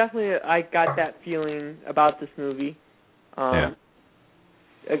there's definitely I got that feeling about this movie.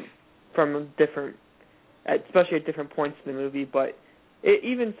 From different, especially at different points in the movie, but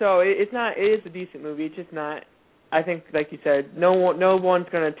even so, it is a decent movie. It's just not. I think, like you said, no one's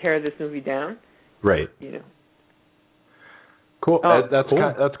going to tear this movie down. Right. Cool. That's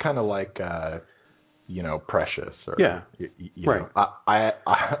cool. That's kind of like Precious. Or, right.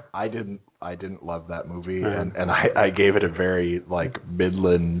 I didn't love that movie, and I gave it a very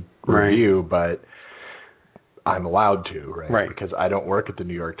midland review, but I'm allowed to, right? Because I don't work at the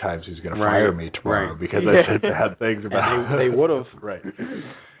New York Times. Who's going to fire me tomorrow because I said bad things about they would have. Right.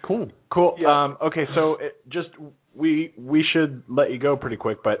 Cool. Yeah. Okay, so we should let you go pretty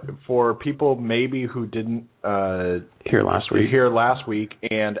quick, but for people maybe who didn't hear last week,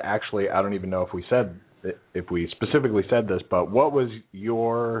 and actually I don't even know if we specifically said this, but what was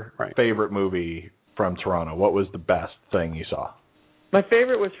your favorite movie from Toronto? What was the best thing you saw? My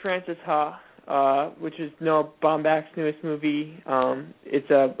favorite was Frances Ha. Which is Noah Baumbach's newest movie. It's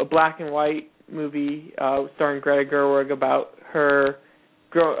a black and white movie starring Greta Gerwig about her.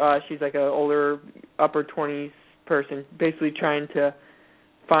 She's like an older, upper 20s person, basically trying to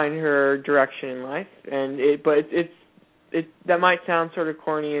find her direction in life. And it's that might sound sort of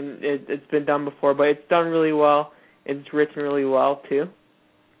corny, and it's been done before, but it's done really well. It's written really well too.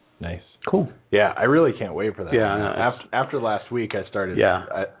 Nice. Cool. Yeah, I really can't wait for that. Yeah. After last week, I started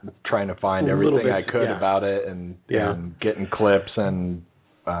trying to find everything I could about it and getting clips and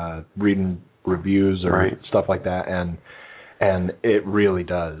reading reviews or stuff like that, and it really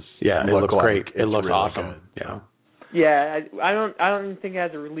does. Yeah, it looks great. It looks really awesome. Good. Yeah. Yeah, I don't even think it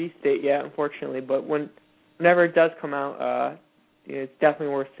has a release date yet, unfortunately. But whenever it does come out, it's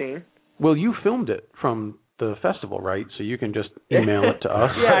definitely worth seeing. Well, you filmed it from the festival, right? So you can just email it to us.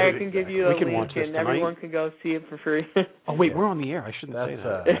 Yeah, I can give you a link, and everyone can go see it for free. Oh wait, we're on the air. I shouldn't say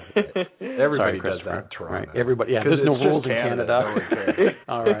that. Everybody does that in Toronto. Right. Everybody. Yeah, there's no rules in Canada.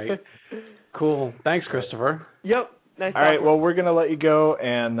 All right. Cool. Thanks, Christopher. Yep. Nice. All right. Well, we're gonna let you go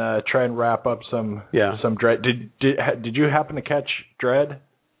and try and wrap up some Dread. Did you happen to catch Dread?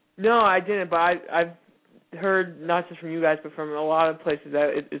 No, I didn't. But I've heard not just from you guys, but from a lot of places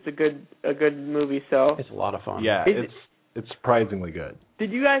that it's a good movie. So it's a lot of fun. Yeah, it's surprisingly good.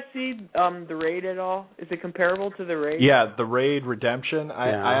 Did you guys see The Raid at all? Is it comparable to The Raid? Yeah, The Raid Redemption.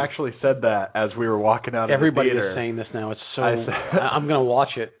 I actually said that as we were walking out of the theater. Everybody is saying this now. It's so. I'm going to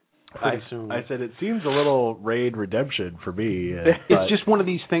watch it pretty soon. I said it seems a little Raid Redemption for me. It's just one of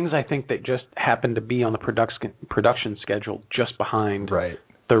these things I think that just happened to be on the production schedule just behind. Right.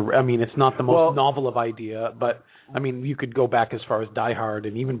 It's not the most novel of idea, but you could go back as far as Die Hard,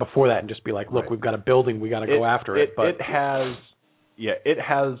 and even before that, and just be like, look, we've got a building, we got to go after it. But it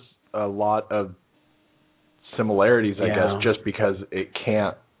has a lot of similarities, I guess, just because it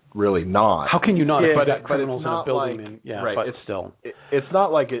can't really not. How can you not? But criminals in a building, but still, it's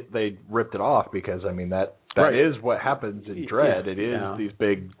not like they ripped it off because that is what happens in Dread. It is these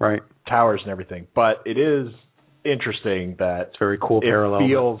big towers and everything, but it is interesting that it's very cool. It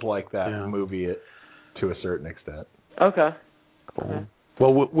feels like that movie to a certain extent. Okay. Cool.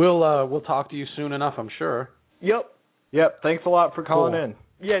 Well, we'll talk to you soon enough, I'm sure. Yep. Thanks a lot for calling in.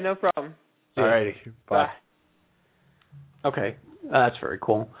 Yeah, no problem. All righty. Bye. Okay. That's very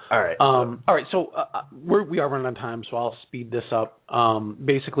cool. All right. All right. So we are running out of time, so I'll speed this up.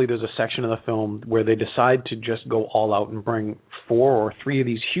 Basically, there's a section of the film where they decide to just go all out and bring 4 or 3 of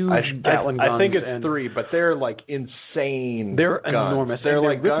these huge Gatling guns. I think it's 3, but they're insane. They're guns. enormous. They're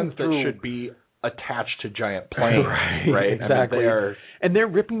like guns that should be attached to giant planes. Right. Exactly. And they're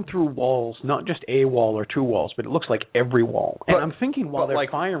ripping through walls, not just a wall or 2 walls, but it looks like every wall. And I'm thinking while they're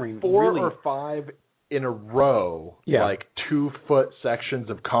firing, 4 or 5 in a row, 2-foot sections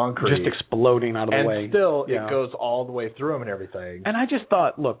of concrete. Just exploding out of the way. And still, it goes all the way through them and everything. And I just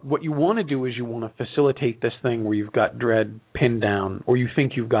thought, look, what you want to do is you want to facilitate this thing where you've got Dredd pinned down, or you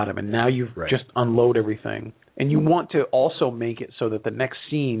think you've got him, and now you've just unload everything. And you want to also make it so that the next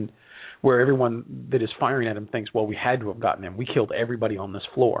scene where everyone that is firing at him thinks, well, we had to have gotten him. We killed everybody on this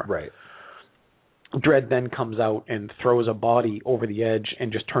floor. Right. Dredd then comes out and throws a body over the edge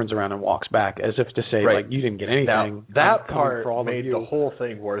and just turns around and walks back as if to say, like, you didn't get anything. Now, that part made the whole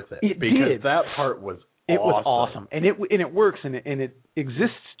thing worth it. It because did. That part was It was awesome. And it works, and it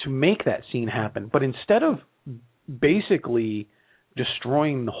exists to make that scene happen. But instead of basically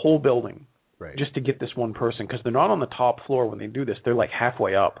destroying the whole building just to get this one person, because they're not on the top floor when they do this, they're like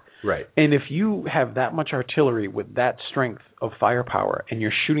halfway up. Right. And if you have that much artillery with that strength of firepower and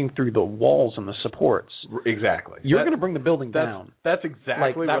you're shooting through the walls and the supports, exactly, you're going to bring the building down. That's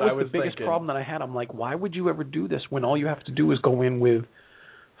exactly that what I was the biggest thinking. problem that I had. I'm like, why would you ever do this when all you have to do is go in with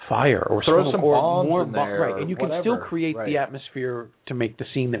fire or throw smoke some or bombs more in there, right, and you can still create the atmosphere to make the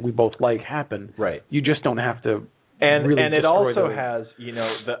scene that we both like happen. Right. You just don't have to. And really it also has,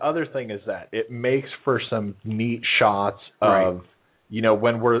 the other thing is that it makes for some neat shots of,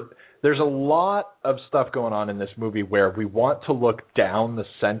 when there's a lot of stuff going on in this movie where we want to look down the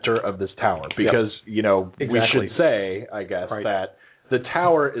center of this tower because, exactly. we should say, I guess, that the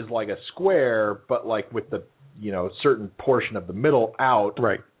tower is like a square, but like with the, certain portion of the middle out,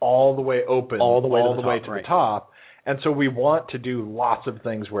 all the way open, all the way to the top. And so we want to do lots of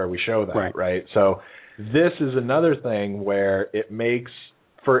things where we show that, right? So this is another thing where it makes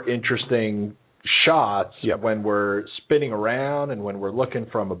for interesting shots when we're spinning around and when we're looking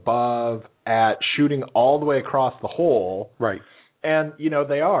from above at shooting all the way across the hole. Right. And,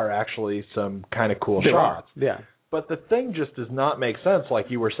 they are actually some kind of cool shots. Yeah. But the thing just does not make sense, like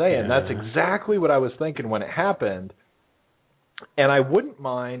you were saying. Yeah. That's exactly what I was thinking when it happened. And I wouldn't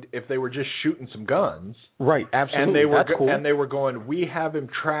mind if they were just shooting some guns. Right, absolutely. And That's cool. And they were going, we have him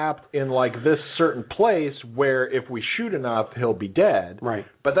trapped in like this certain place where if we shoot enough, he'll be dead. Right.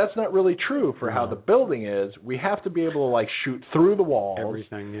 But that's not really true for how the building is. We have to be able to like shoot through the walls.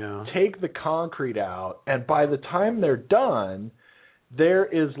 Everything, take the concrete out. And by the time they're done, there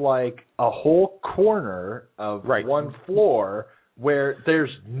is like a whole corner of one floor where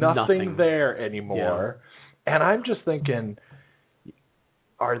there's nothing there anymore. Yeah. And I'm just thinking,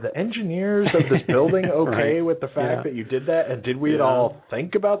 are the engineers of this building okay with the fact that you did that? And did we at all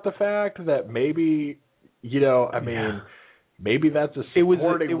think about the fact that maybe, maybe that's a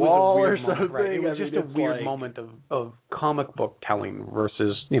supporting wall or something? Right. It was just a weird moment of comic book telling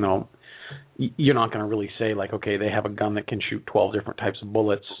versus, you're not going to really say like, okay, they have a gun that can shoot 12 different types of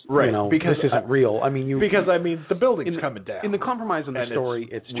bullets. Right. Because this isn't real. I mean, the building's coming down. In the compromise in the story,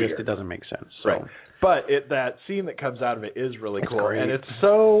 it's just, it doesn't make sense. So. Right. But that scene that comes out of it is really cool. Great. And it's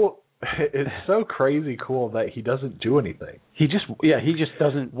so crazy cool that he doesn't do anything. He just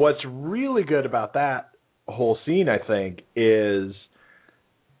doesn't. What's really good about that whole scene, I think, is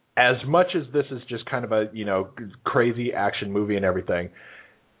as much as this is just kind of a, crazy action movie and everything,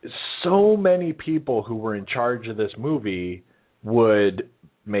 so many people who were in charge of this movie would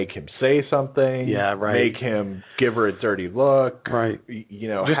make him say something, make him give her a dirty look,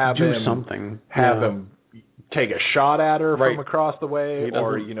 just have do him something, have him take a shot at her from across the way,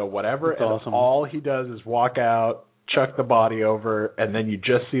 or whatever. And awesome. all he does is walk out, chuck the body over, and then you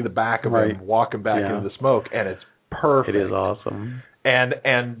just see the back of him walking back into the smoke, and it's perfect. It is awesome.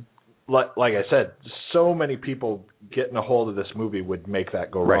 And like I said, so many people getting a hold of this movie would make that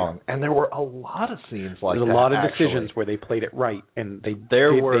go wrong. And there were a lot of scenes like that. There's a lot of decisions where they played it right, and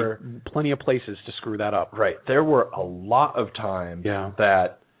there were plenty of places to screw that up. Right. There were a lot of times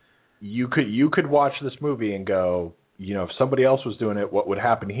that you could watch this movie and go, if somebody else was doing it, what would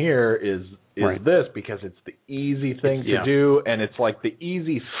happen here is this, because it's the easy thing to do, and it's like the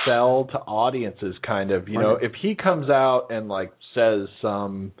easy sell to audiences kind of, if he comes out and like says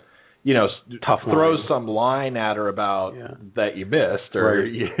some throws some line at her about that you missed, or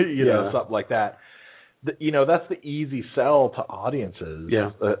something like that. That's the easy sell to audiences.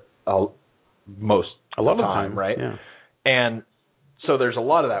 Most a lot of the time, right? Yeah. And so there's a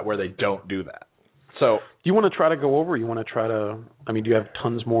lot of that where they don't do that. So do you want to try to go over? Or you want to try to? I mean, do you have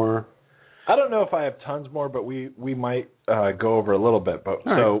tons more? I don't know if I have tons more, but we might go over a little bit. But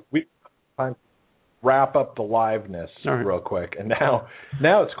we wrap up the liveness real quick. And now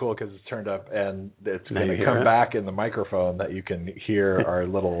it's cool because it's turned up and it's going to come back in the microphone that you can hear our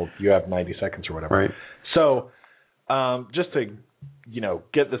little, you have 90 seconds or whatever. Right. So just to,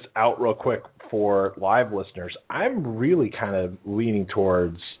 get this out real quick for live listeners, I'm really kind of leaning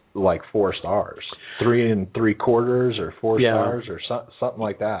towards like 4 stars, 3 3/4 or 4 stars or something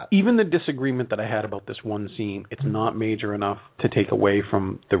like that. Even the disagreement that I had about this one scene, it's not major enough to take away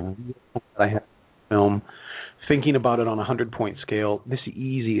from the I have. film, thinking about it on a 100-point scale, this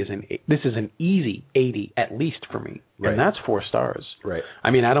is an easy 80 at least for me, and that's 4 stars. Right. I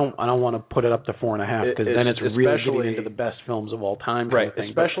mean, I don't want to put it up to 4.5 because then it's really getting into the best films of all time. Right. Kind of thing.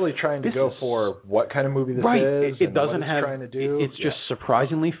 Especially trying to go for what kind of movie this is. It doesn't have. Trying to do. It's just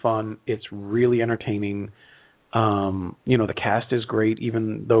surprisingly fun. It's really entertaining. The cast is great,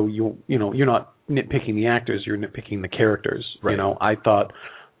 even though you're not nitpicking the actors, you're nitpicking the characters. Right. I thought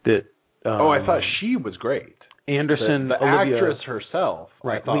that. I thought she was great. Anderson, the Olivia, actress herself,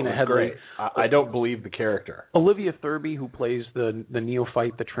 right? I thought Lena was Headey. Great. I don't believe the character. Olivia Thirlby, who plays the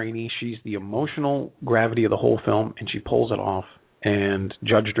neophyte, the trainee, she's the emotional gravity of the whole film, and she pulls it off. And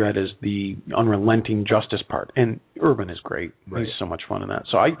Judge Dredd is the unrelenting justice part, and Urban is great. Right. He's so much fun in that.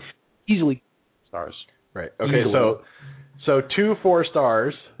 So I easily stars. Right. Okay. Easily. So 2 4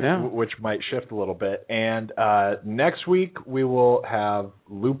 stars, which might shift a little bit. And next week we will have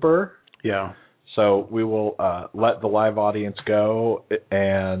Looper. Yeah. So we will let the live audience go,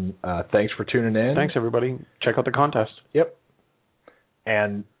 and thanks for tuning in. Thanks, everybody. Check out the contest. Yep.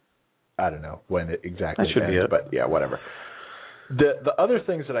 And I don't know when it exactly that should ends, be it. But yeah, whatever. The other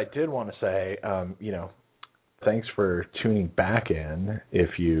things that I did want to say, thanks for tuning back in.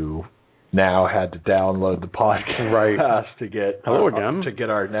 If you now had to download the podcast to get to get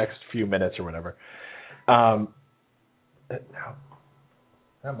our next few minutes or whatever. Now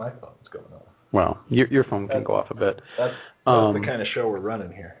my phone's going off. Well, your phone can go off a bit. That's the kind of show we're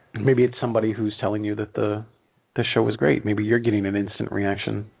running here. Maybe it's somebody who's telling you that the show is great. Maybe you're getting an instant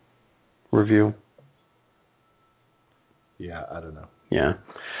reaction review. Yeah, I don't know. Yeah.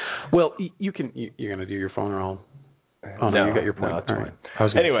 Well, you're going to do your phone or I'll... Oh, no, you got your point. No, it's fine. I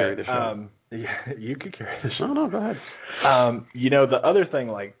was carry the show. You could carry the show. No, go ahead. The other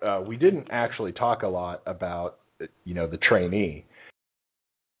thing, we didn't actually talk a lot about, the trainee.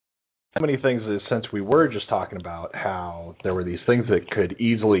 How many things since we were just talking about how there were these things that could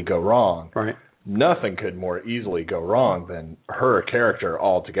easily go wrong. Right. Nothing could more easily go wrong than her character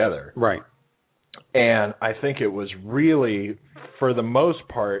altogether. Right. And I think it was really, for the most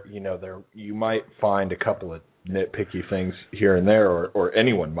part, there you might find a couple of nitpicky things here and there, or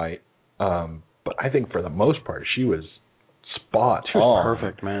anyone might. But I think for the most part, she was spot on. She was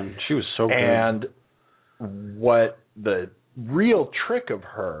perfect, man. She was so good. And what the real trick of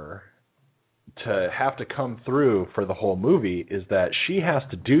her to have to come through for the whole movie is that she has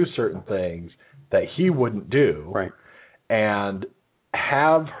to do certain things that he wouldn't do. Right. And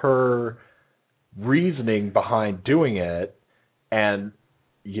have her reasoning behind doing it and,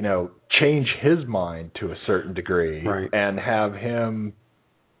 change his mind to a certain degree. Right. And have him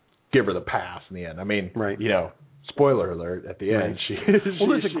give her the pass in the end. I mean, right. Spoiler alert, at the end,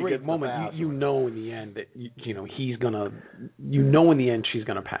 there's a great moment. You know in the end that, he's going to, in the end she's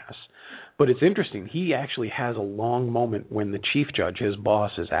going to pass. But it's interesting. He actually has a long moment when the chief judge, his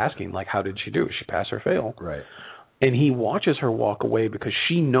boss, is asking, how did she do? She pass or fail? Right. And he watches her walk away because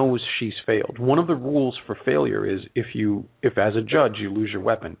she knows she's failed. One of the rules for failure is if as a judge you lose your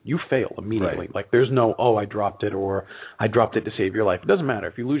weapon, you fail immediately. Right. There's no, I dropped it or I dropped it to save your life. It doesn't matter.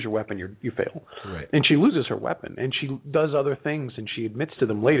 If you lose your weapon, you fail. Right. And she loses her weapon and she does other things and she admits to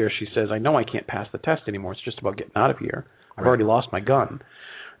them later. She says, I know I can't pass the test anymore. It's just about getting out of here. I've already lost my gun.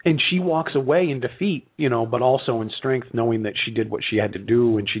 And she walks away in defeat, but also in strength, knowing that she did what she had to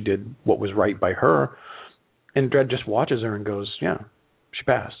do and she did what was right by her. And Dredd just watches her and goes, yeah, she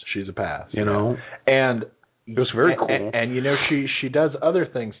passed. She's a pass. And it was very cool. And she does other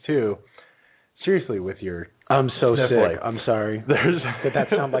things too. Seriously, with your... I'm so sick. I'm sorry. Did that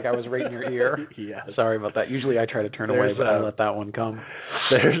sound like I was right in your ear? Yeah. Sorry about that. Usually I try to turn away, but I let that one come.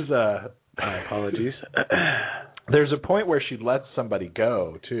 My apologies. There's a point where she lets somebody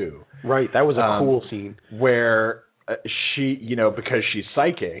go, too. Right. That was a cool scene. Where she, because she's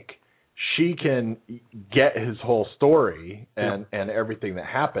psychic, she can get his whole story and everything that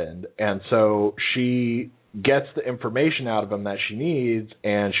happened. And so she gets the information out of him that she needs,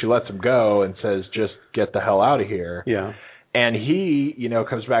 and she lets him go and says, just get the hell out of here. Yeah. And he,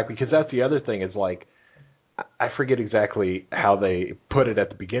 comes back, because that's the other thing is I forget exactly how they put it at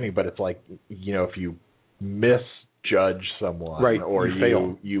the beginning, but it's if you misjudge someone, right, or you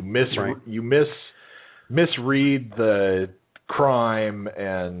fail. You misread the crime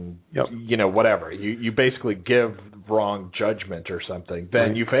and whatever, you basically give wrong judgment or something,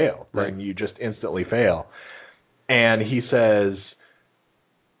 then you fail. Then you just instantly fail. And he says,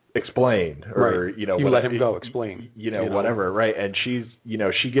 explain, or you let him go, explain, whatever, right? And she's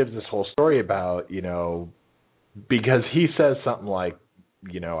she gives this whole story about because he says something like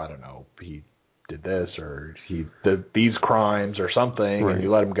I don't know, he did this or he did these crimes or something, and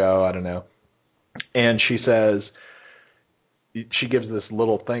you let him go, I don't know. And she says, she gives this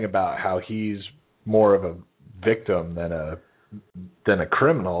little thing about how he's more of a victim than a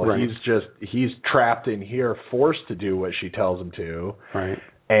criminal. Right. He's trapped in here, forced to do what she tells him to. Right.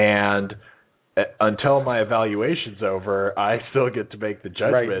 And until my evaluation's over, I still get to make the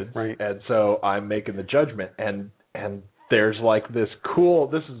judgment. Right. And so I'm making the judgment. And there's like this cool,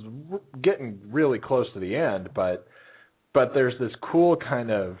 this is getting really close to the end, but there's this cool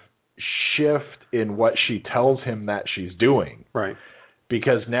kind of shift in what she tells him that she's doing. Right.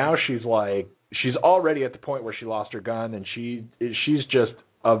 Because now she's already at the point where she lost her gun, and she's just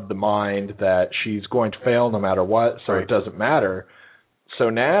of the mind that she's going to fail no matter what, so right. It doesn't matter. So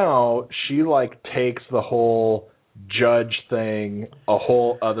now she like takes the whole judge thing a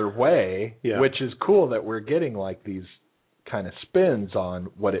whole other way, which is cool that we're getting like these kind of spins on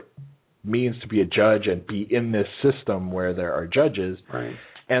what it means to be a judge and be in this system where there are judges. Right.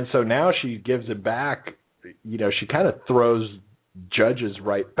 And so now she gives it back, she kind of throws judges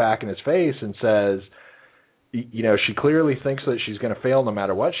right back in his face and says, she clearly thinks that she's going to fail no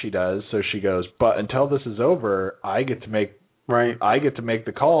matter what she does. So she goes, but until this is over, I get to make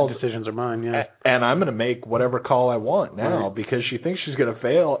the call. The decisions are mine, yeah. And I'm going to make whatever call I want now because she thinks she's going to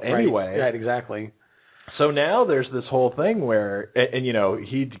fail anyway. Right, exactly. So now there's this whole thing where, and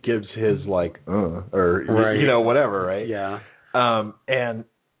he gives his like, or, whatever, right? Yeah. And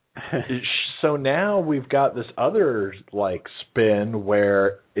so now we've got this other like spin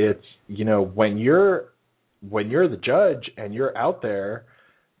where it's, when you're the judge and you're out there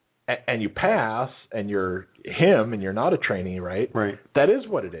and you pass and you're him and you're not a trainee, right? Right. That is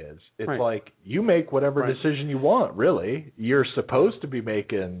what it is. It's like you make whatever decision you want, really. You're supposed to be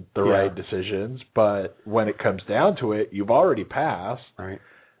making the right decisions, but when it comes down to it, you've already passed. Right.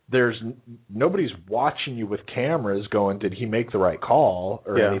 Nobody's watching you with cameras going, did he make the right call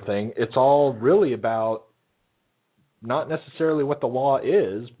or anything? It's all really about not necessarily what the law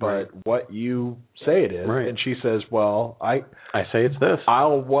is, but what you say it is. Right. And she says, well, I say it's this.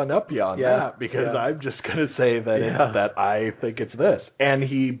 I'll one-up you on that because I'm just going to say that that I think it's this. And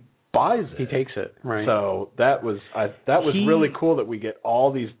he buys it. He takes it. Right. So that was really cool that we get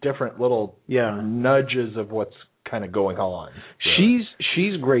all these different little nudges of what's kind of going on. Really.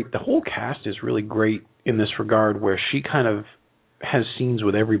 She's great. The whole cast is really great in this regard where she kind of has scenes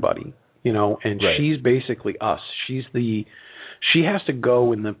with everybody. And she's basically us. She has to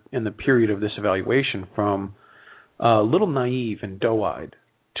go in the period of this evaluation from a little naive and doe-eyed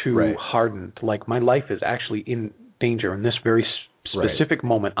to hardened. Like, my life is actually in danger in this very specific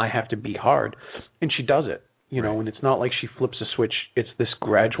moment. I have to be hard, and she does it. And it's not like she flips a switch. It's this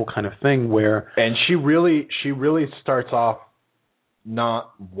gradual kind of thing where, and she really starts off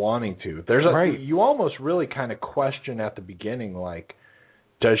not wanting to. There's you almost really kind of question at the beginning, like,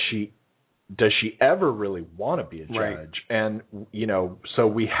 does she ever really want to be a judge? Right. And, so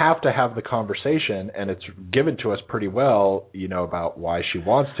we have to have the conversation, and it's given to us pretty well, about why she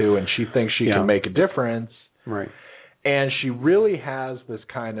wants to, and she thinks she can make a difference. Right. And she really has this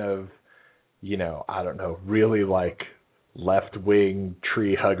kind of, I don't know, really like left-wing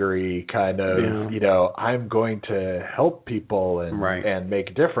tree huggery kind of, I'm going to help people and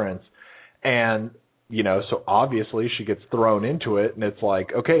make a difference. And, so obviously she gets thrown into it, and it's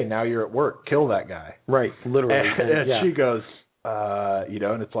like, okay, now you're at work, kill that guy. Right, literally. And she goes,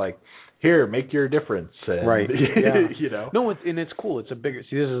 and it's like, here, make your difference. And, right. Yeah. No, it's cool. It's a bigger.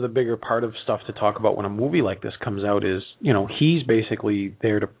 See, this is the bigger part of stuff to talk about when a movie like this comes out. Is he's basically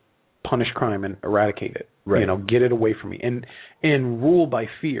there to punish crime and eradicate it. Right. Get it away from me and rule by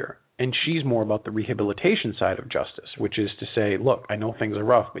fear. And she's more about the rehabilitation side of justice, which is to say, look, I know things are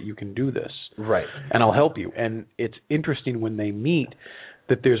rough, but you can do this. Right. And I'll help you. And it's interesting when they meet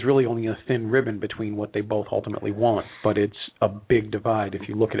that there's really only a thin ribbon between what they both ultimately want, but it's a big divide if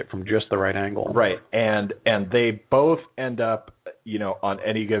you look at it from just the right angle. Right. And they both end up, on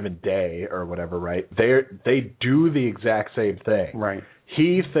any given day or whatever, right? They do the exact same thing. Right.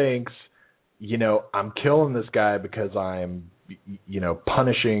 He thinks, I'm killing this guy because I'm,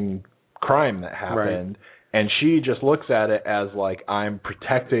 punishing crime that happened. Right. And she just looks at it as like, I'm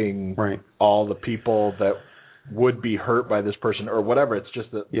protecting all the people that would be hurt by this person or whatever. It's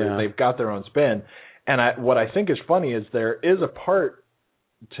just that they've got their own spin. And what I think is funny is there is a part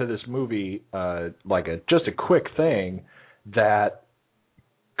to this movie, like just a quick thing that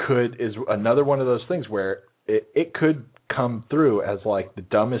is another one of those things where it could come through as like the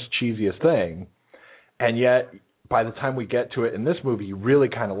dumbest, cheesiest thing. And yet by the time we get to it in this movie, you really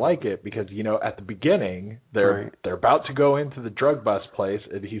kind of like it because, at the beginning, they're about to go into the drug bust place,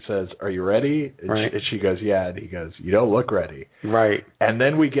 and he says, "Are you ready?" And she goes, "Yeah." And he goes, "You don't look ready." Right. And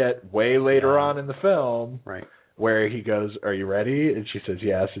then we get way later on in the film where he goes, "Are you ready?" And she says,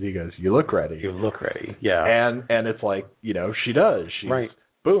 "Yes." And he goes, "You look ready." You look ready. Yeah. And it's like, she does. She's,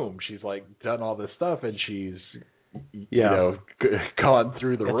 boom, she's like done all this stuff, and she's gone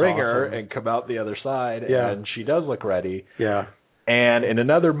through the ringer and come out the other side, and she does look ready. Yeah. And in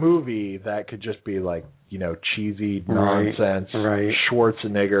another movie, that could just be like, cheesy nonsense,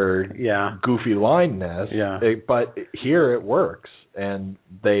 Schwarzenegger, goofy lineness. Yeah. But here it works, and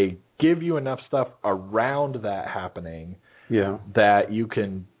they give you enough stuff around that happening that you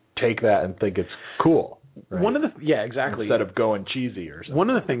can take that and think it's cool. Right? One of the exactly. Instead of going cheesy or something. One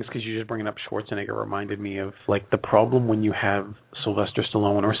of the things, because you just bringing up Schwarzenegger reminded me of like the problem when you have Sylvester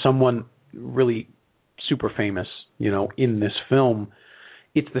Stallone or someone really super famous, in this film.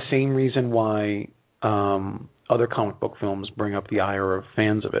 It's the same reason why other comic book films bring up the ire of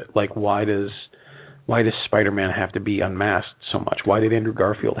fans of it. Like, why does Spider-Man have to be unmasked so much? Why did Andrew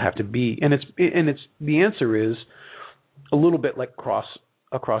Garfield have to be? And it's the answer is a little bit like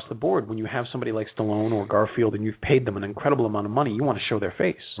across the board. When you have somebody like Stallone or Garfield and you've paid them an incredible amount of money, you want to show their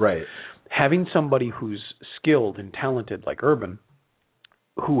face. Right. Having somebody who's skilled and talented like Urban,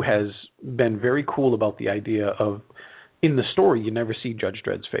 who has been very cool about the idea of, in the story, you never see Judge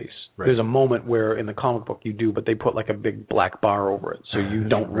Dredd's face. Right. There's a moment where in the comic book you do, but they put like a big black bar over it, so you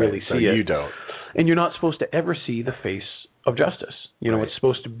don't really see it. You don't. And you're not supposed to ever see the face of Justice. It's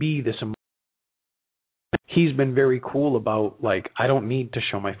supposed to be this. He's been very cool about, like, I don't need to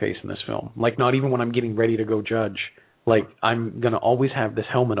show my face in this film. Like, not even when I'm getting ready to go judge. Like, I'm going to always have this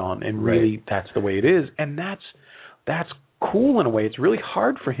helmet on, and really that's the way it is. And that's cool in a way. It's really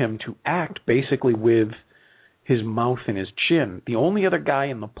hard for him to act basically with his mouth and his chin. The only other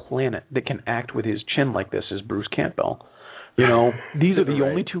guy on the planet that can act with his chin like this is Bruce Campbell. These are the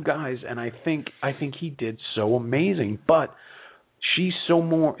only two guys, and I think he did so amazing. But she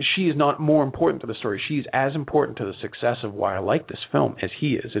is not more important to the story. She's as important to the success of why I like this film as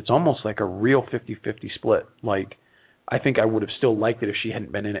he is. It's almost like a real 50-50 split. Like, I think I would have still liked it if she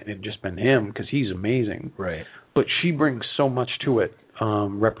hadn't been in it and it had just been him, because he's amazing. Right. But she brings so much to it,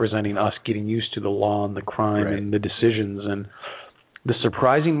 representing us getting used to the law and the crime and the decisions. And the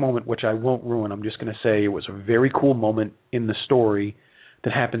surprising moment, which I won't ruin, I'm just going to say it was a very cool moment in the story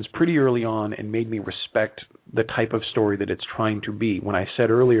that happens pretty early on and made me respect the type of story that it's trying to be. When I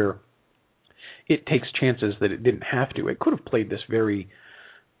said earlier, it takes chances that it didn't have to. It could have played this very,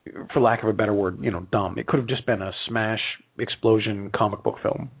 for lack of a better word, dumb. It could have just been a smash explosion comic book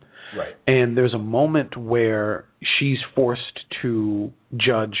film. Right. And there's a moment where she's forced to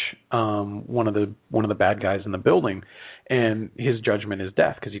judge one of the bad guys in the building, and his judgment is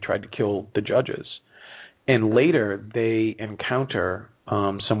death because he tried to kill the judges. And later they encounter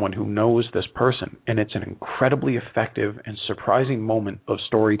someone who knows this person, and it's an incredibly effective and surprising moment of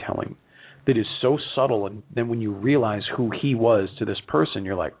storytelling that is so subtle. And then when you realize who he was to this person,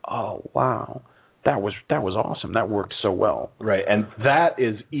 you're like, oh wow, that was awesome. That worked so well. Right, and that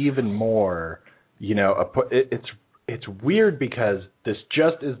is even more, it's weird because this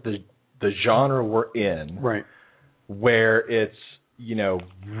just is the genre we're in, right, where it's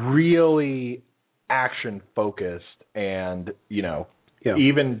really action focused and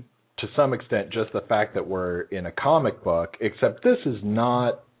even to some extent just the fact that we're in a comic book, except this is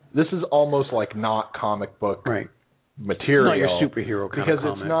almost like not comic book material. It's not your superhero kind because of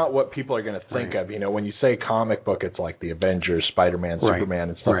comic. It's not what people are going to think of. When you say comic book, it's like the Avengers, Spider-Man, Superman,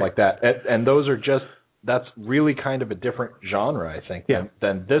 and stuff like that. And those are that's really kind of a different genre, I think,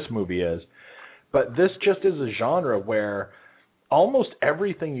 than this movie is. But this just is a genre where almost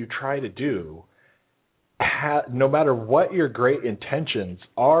everything you try to do, no matter what your great intentions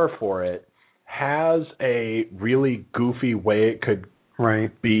are for it, has a really goofy way it could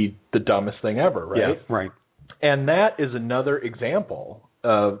be the dumbest thing ever, right? Yeah, right. And that is another example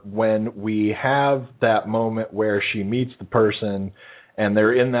of when we have that moment where she meets the person and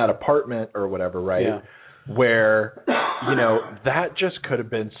they're in that apartment or whatever, right? Yeah. Where, that just could have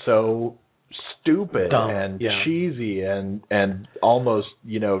been so stupid dumb and cheesy and almost,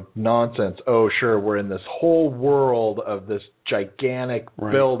 nonsense. Oh, sure, we're in this whole world of this gigantic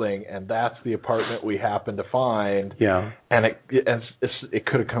building, and that's the apartment we happen to find. Yeah. And it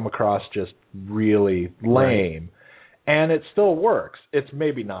could have come across just really lame. And it still works. It's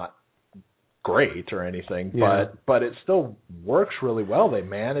maybe not great or anything, but it still works really well. They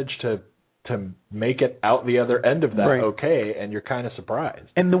managed to make it out the other end of that okay, and you're kind of surprised.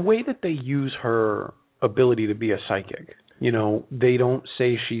 And the way that they use her ability to be a psychic. You know, they don't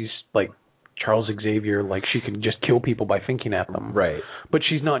say she's like Charles Xavier, like she can just kill people by thinking at them. Right. But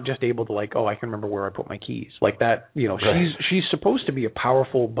she's not just able to like, oh, I can remember where I put my keys. Like that, you know, she's supposed to be a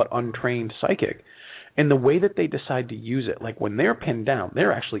powerful but untrained psychic. And the way that they decide to use it, like when they're pinned down,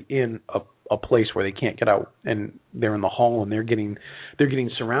 they're actually in a place where they can't get out, and they're in the hall and they're getting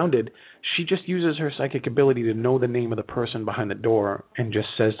surrounded. She just uses her psychic ability to know the name of the person behind the door and just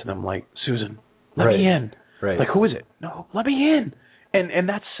says to them like, Susan, let me in. Right. Like, who is it? No, let me in. And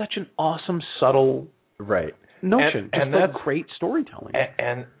that's such an awesome, subtle notion. And that's great storytelling.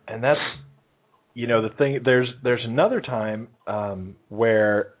 And that's, you know, the thing. There's another time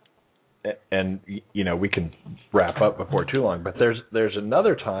where, and you know, we can wrap up before too long. But there's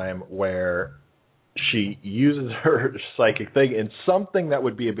another time where she uses her psychic thing in something that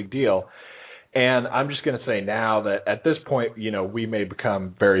would be a big deal. And I'm just going to say now that at this point, you know, we may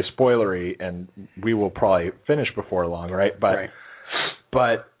become very spoilery, and we will probably finish before long, right?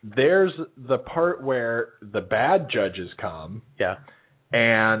 But there's the part where the bad judges come. Yeah.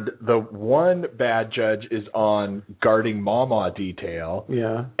 And the one bad judge is on guarding Mama detail.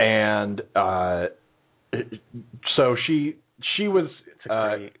 Yeah. And so she was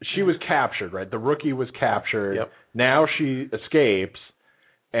captured, right? The rookie was captured. Yep. Now she escapes,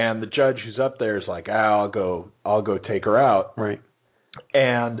 and the judge who's up there is like, I'll go take her out. Right.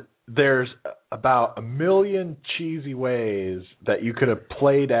 And there's about a million cheesy ways that you could have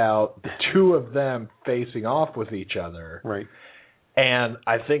played out the two of them facing off with each other. Right. And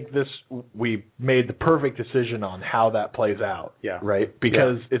I think we made the perfect decision on how that plays out. Yeah. Right?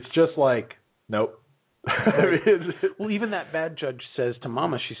 Because it's just like, nope. Well, even that bad judge says to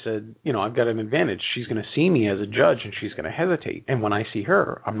Mama, she said, you know, I've got an advantage. She's going to see me as a judge, and she's going to hesitate. And when I see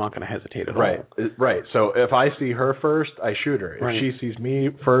her, I'm not going to hesitate at all. Right. So if I see her first, I shoot her. If she sees me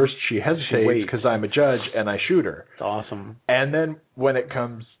first, she hesitates because I'm a judge, and I shoot her. It's awesome. And then when it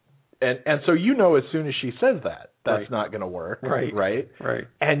comes, and so you know as soon as she says that's not going to work. Right.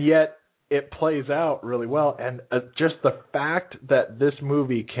 And yet it plays out really well. And just the fact that this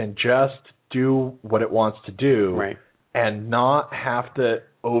movie can just do what it wants to do and not have to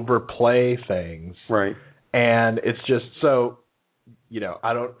overplay things. Right. And it's just so, you know,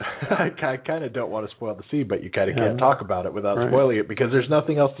 I kind of don't want to spoil the scene, but you kind of can't talk about it without spoiling it because there's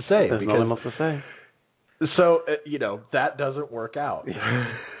nothing else to say. There's nothing else to say. So, you know, that doesn't work out.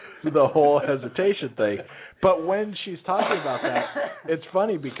 The whole hesitation thing. But when she's talking about that, it's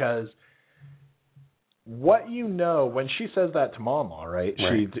funny because what you know, when she says that to Mama, right?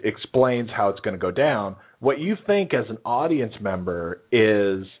 She explains how it's going to go down. What you think as an audience member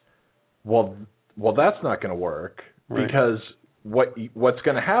is, well, that's not going to work because what's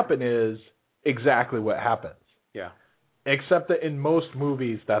going to happen is exactly what happens. Yeah. Except that in most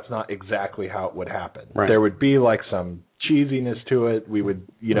movies, that's not exactly how it would happen. Right. There would be like some cheesiness to it. We would,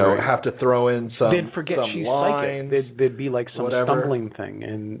 you know, have to throw in some. They'd forget she's lines, psychic. There'd be like some stumbling thing,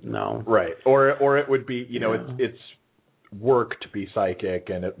 and no. Right. Or it would be, you know, it's work to be psychic,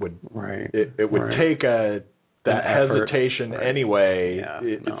 and it would it would take that hesitation anyway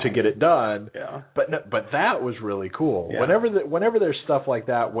to get it done. Yeah. But that was really cool. Yeah. Whenever there's stuff like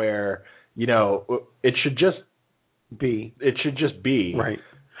that where, you know, it should just be. Right.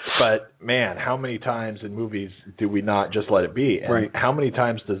 But man, how many times in movies do we not just let it be? And how many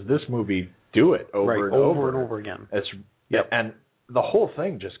times does this movie do it over and over again? And the whole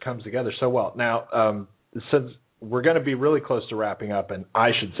thing just comes together so well. Now, since we're going to be really close to wrapping up, and I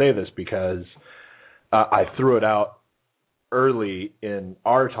should say this because I threw it out early in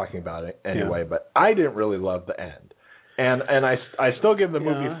our talking about it anyway, but I didn't really love the end. And I still give the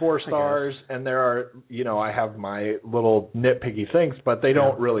movie 4 stars, and there are, you know, I have my little nitpicky things, but they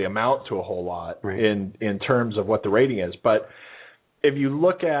don't really amount to a whole lot in terms of what the rating is. But if you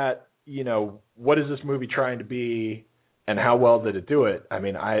look at, you know, what is this movie trying to be and how well did it do it, I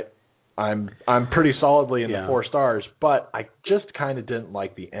mean, I'm pretty solidly in the 4 stars, but I just kind of didn't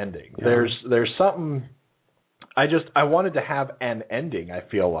like the ending. Yeah. There's something. I wanted to have an ending, I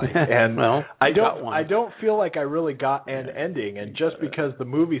feel like. And well, I don't feel like I really got an ending, and just because the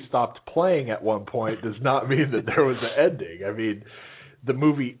movie stopped playing at one point does not mean that there was an ending. I mean, the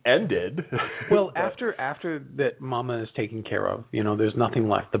movie ended. Well, after that Mama is taken care of, you know, there's nothing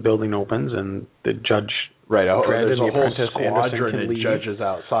left. The building opens and the judge there's a the whole squadron of judges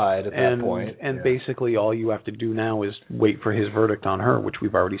outside at that point. And basically all you have to do now is wait for his verdict on her, which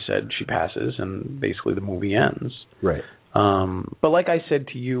we've already said she passes, and basically the movie ends. Right. But like I said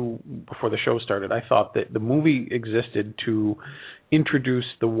to you before the show started, I thought that the movie existed to introduce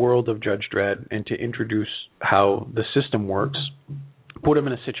the world of Judge Dredd and to introduce how the system works, put him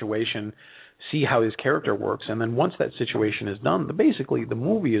in a situation, see how his character works, and then once that situation is done, basically the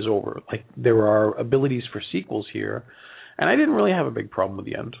movie is over. Like, there are abilities for sequels here, and I didn't really have a big problem with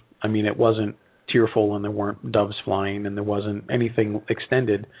the end. I mean, it wasn't tearful, and there weren't doves flying, and there wasn't anything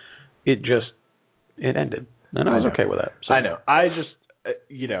extended. It ended, and I was okay with that. So. I know. I just,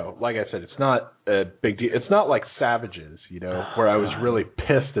 like I said, it's not a big deal. It's not like Savages, where I was really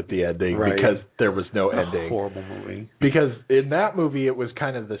pissed at the ending because there was no ending. Horrible movie. Because in that movie, it was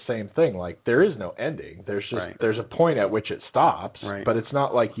kind of the same thing. Like, there is no ending. There's just there's a point at which it stops, but it's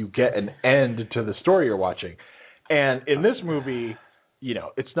not like you get an end to the story you're watching. And in this movie,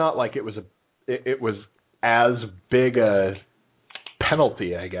 it's not like it was as big a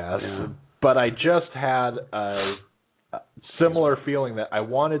penalty, I guess. Yeah. But I just had a similar feeling that I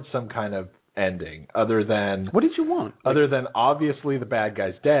wanted some kind of ending other than... What did you want? Other than obviously the bad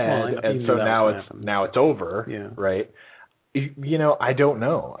guy's dead, and so now it's over, right? I don't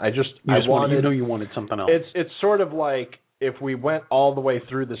know. You wanted something else. It's sort of like if we went all the way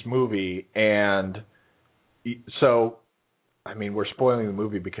through this movie, and so, I mean, we're spoiling the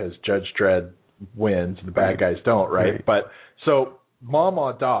movie because Judge Dredd wins, the bad guys don't, right? But so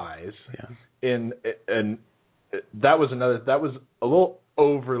Mama dies, and that was a little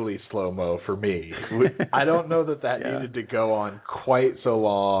overly slow-mo for me. I don't know that needed to go on quite so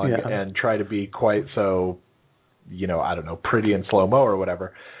long and try to be quite so, I don't know, pretty and slow-mo or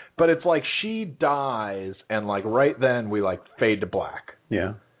whatever. But it's like she dies, and like right then we like fade to black.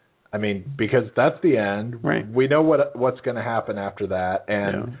 Yeah. I mean, because that's the end. Right. We know what's going to happen after that,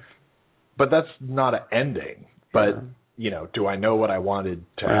 but that's not an ending. But do I know what I wanted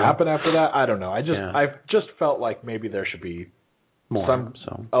to happen after that? I don't know. I just felt like maybe there should be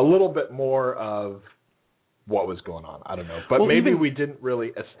a little bit more of what was going on. I don't know. But maybe we didn't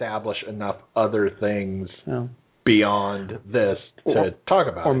really establish enough other things beyond this to talk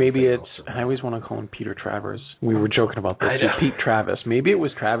about. Or maybe I always want to call him Peter Travers. We were joking about this. Pete Travis. Maybe it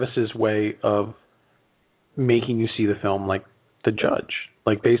was Travis's way of making you see the film like the judge.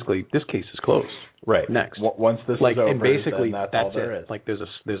 Like, basically, this case is closed. Right. Next. Once this is over, and basically then that's all there is. Like, there's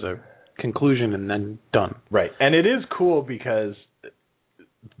a conclusion and then done. Right. And it is cool because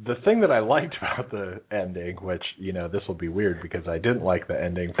the thing that I liked about the ending, which, this will be weird because I didn't like the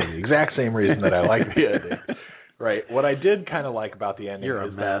ending for the exact same reason that I liked the ending. Right. What I did kind of like about the ending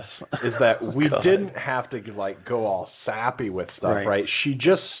is that we didn't have to go all sappy with stuff, right? She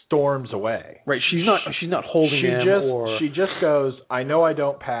just storms away. Right. She's not holding him. She just goes, I know I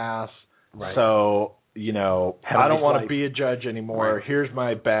don't pass, so I don't want to be a judge anymore. Right. Here's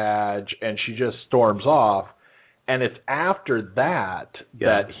my badge, and she just storms off. And it's after that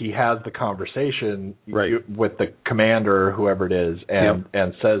he has the conversation with the commander, whoever it is, and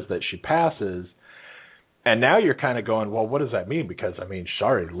says that she passes. And now you're kind of going, well, what does that mean? Because, I mean, she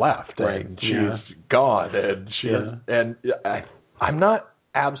already left, and she's gone, and I'm not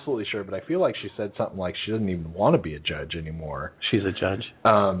absolutely sure, but I feel like she said something like she doesn't even want to be a judge anymore. She's a judge.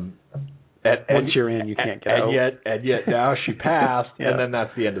 Once you're in, you can't get out. And yet now she passed, and then that's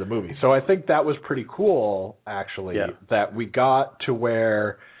the end of the movie. So I think that was pretty cool, actually, that we got to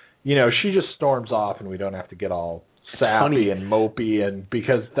where, she just storms off, and we don't have to get all sappy and mopey, and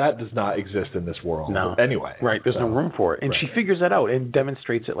because that does not exist in this world anyway. Right, there's no room for it. And she figures that out and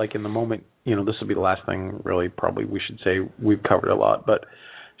demonstrates it, like, in the moment. This will be the last thing, really, probably we should say. We've covered a lot. But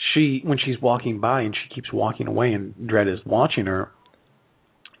when she's walking by and she keeps walking away and Dredd is watching her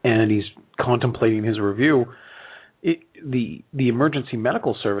and he's contemplating his review, the emergency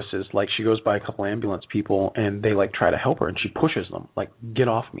medical services, like, she goes by a couple ambulance people and they, like, try to help her, and she pushes them, like, get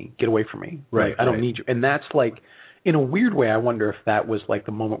off me, get away from me. Right. Like, I don't need you. And that's, like, in a weird way, I wonder if that was like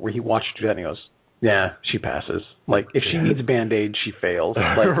the moment where he watched Dredd and he goes, yeah, she passes. Like, if she needs Band-Aid, she fails.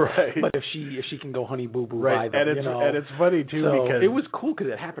 Like, but if she can go honey boo boo by them, and it's funny too because it was cool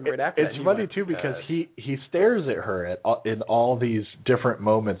because it happened right after. It's funny too because he stares at her in all these different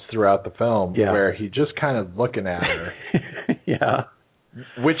moments throughout the film where he just kind of looking at her.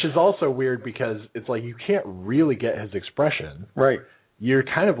 Which is also weird because it's like you can't really get his expression. Right. You're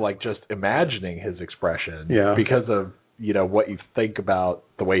kind of like just imagining his expression because of, what you think about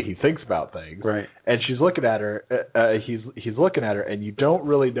the way he thinks about things. Right. And she's looking at her, he's looking at her, and you don't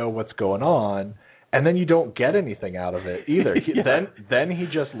really know what's going on, and then you don't get anything out of it either. Then he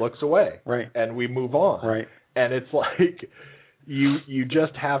just looks away. Right. And we move on. Right. And it's like you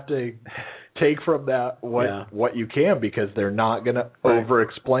just have to take from that what you can, because they're not going to over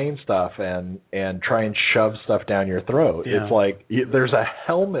explain stuff and try and shove stuff down your throat. It's like there's a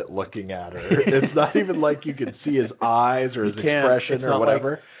helmet looking at her. It's not even like you can see his eyes or his expression or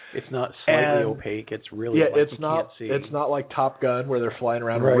whatever. It's not slightly opaque. It's really it's not like Top Gun where they're flying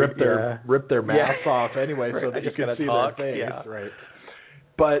around and rip their masks off anyway so that you can see their face. Yeah. Right.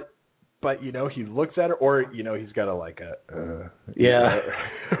 But you know, he looks at it, or you know, he's got or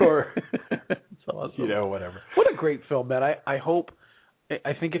it's awesome. You know, whatever. What a great film, man.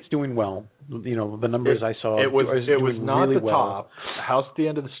 I think it's doing well. You know, the numbers I saw. It was not really the top. House at the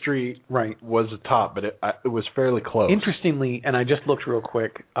End of the Street was the top, but it was fairly close. Interestingly, and I just looked real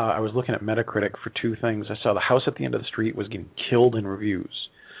quick. I was looking at Metacritic for two things. I saw The House at the End of the Street was getting killed in reviews.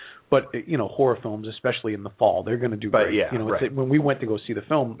 But, you know, horror films, especially in the fall, they're going to do great. Yeah, you know, when we went to go see the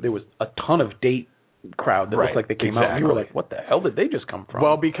film, there was a ton of date crowd that looked like they came out. And you were like, what the hell did they just come from?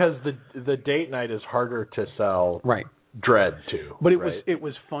 Well, because the date night is harder to sell Dread to. But it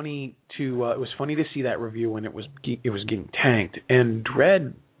was funny to see that review when it was getting tanked. And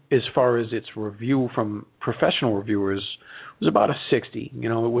Dread, as far as its review from professional reviewers, was about a 60. You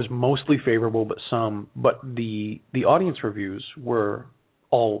know, it was mostly favorable, but the audience reviews were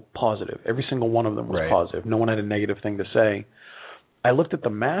all positive. Every single one of them was positive. No one had a negative thing to say. I looked at The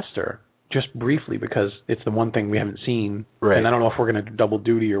Master just briefly because it's the one thing we haven't seen. Right. And I don't know if we're going to do double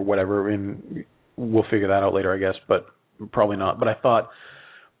duty or whatever, and we'll figure that out later, I guess, but probably not. But I thought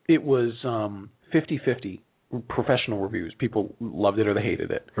it was 50-50 professional reviews. People loved it or they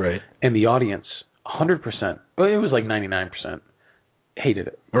hated it. Right. And the audience, 100%, well, it was like 99%. Hated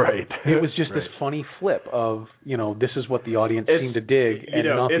it. Right. It was just this funny flip of, you know, this is what the audience seemed to dig and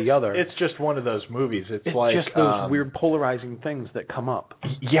not the other. It's just one of those movies. It's like just those weird polarizing things that come up.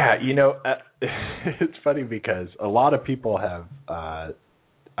 Yeah, you know, it's funny because a lot of people have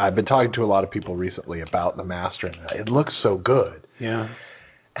I've been talking to a lot of people recently about The Master, and it looks so good. Yeah.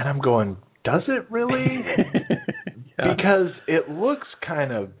 And I'm going, does it really? Because it looks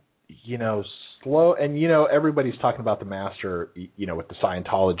kind of, you know, slow, and you know, everybody's talking about The Master, you know, with the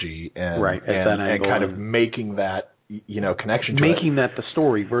Scientology and and kind of making that, you know, connection to making that the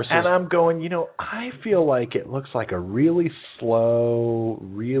story versus. And I'm going, you know, I feel like it looks like a really slow,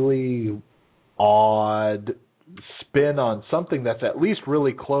 really odd spin on something that's at least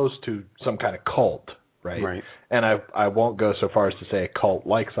really close to some kind of cult, right? And I won't go so far as to say a cult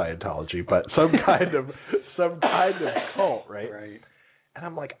like Scientology, but some kind of cult, right? Right. And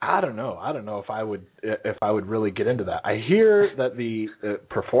I'm like, I don't know if I would really get into that. I hear that the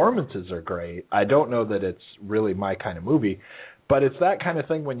performances are great. I don't know that it's really my kind of movie, but it's that kind of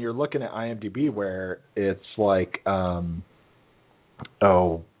thing when you're looking at IMDb where it's like, The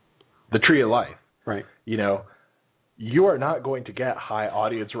Tree of Life, right? You know, you are not going to get high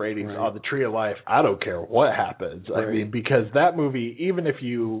audience ratings on The Tree of Life. I don't care what happens. I mean, because that movie, even if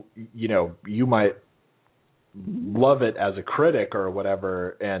you might love it as a critic or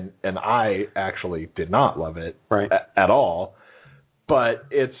whatever, and I actually did not love it at all, but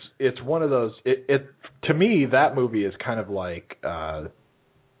it's one of those, it to me, that movie is kind of like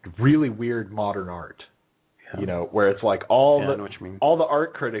really weird modern art, you know, where it's like all the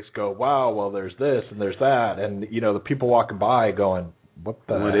art critics go, wow, well, there's this and there's that, and you know, the people walking by going, what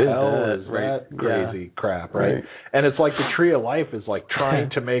the hell is that crazy crap, right? And it's like The Tree of Life is like trying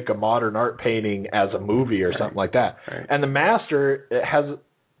to make a modern art painting as a movie or something like that. And The Master, it has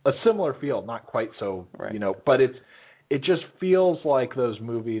a similar feel, not quite so, you know, but it just feels like those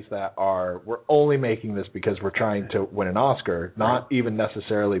movies that we're only making this because we're trying to win an Oscar, not even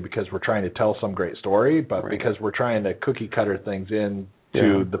necessarily because we're trying to tell some great story, but because we're trying to cookie cutter things in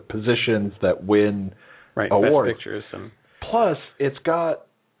to the positions that win awards. Best pictures and plus, it's got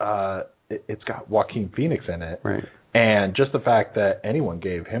Joaquin Phoenix in it, and just the fact that anyone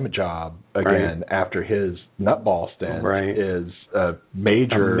gave him a job again after his nutball stint is a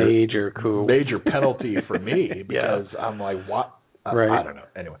major penalty for me because I'm like, what? I don't know.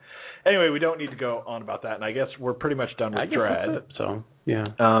 Anyway, we don't need to go on about that, and I guess we're pretty much done with Dread.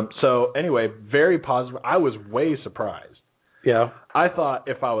 So anyway, very positive. I was way surprised. Yeah, I thought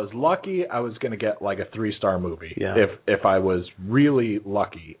if I was lucky, I was going to get like a 3-star movie. Yeah. If I was really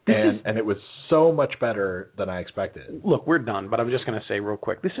lucky, and it was so much better than I expected. Look, we're done, but I'm just going to say real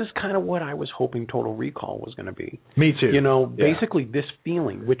quick, this is kind of what I was hoping Total Recall was going to be. Me too. You know, basically this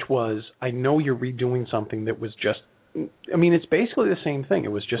feeling, which was, I know you're redoing something that was just, I mean, it's basically the same thing.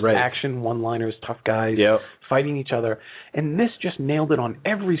 It was just action, one-liners, tough guys fighting each other. And this just nailed it on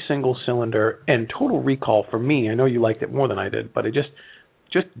every single cylinder. And Total Recall, for me, I know you liked it more than I did, but it just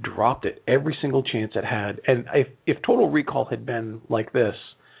dropped it every single chance it had. And if Total Recall had been like this,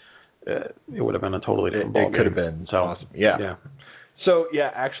 it would have been a totally different ballgame. It could have been awesome. Yeah. So,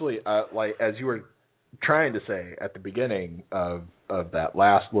 actually, like as you were trying to say at the beginning of that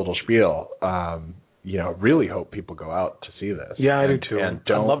last little spiel, really hope people go out to see this. Yeah, I do too. And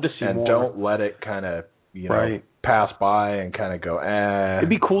I'd love to see more. And don't let it kind of, pass by and kind of go, It'd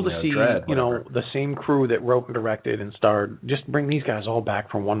be cool to see, Dredd, the same crew that wrote and directed and starred, just bring these guys all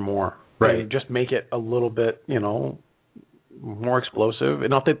back for one more. Right. And just make it a little bit, more explosive.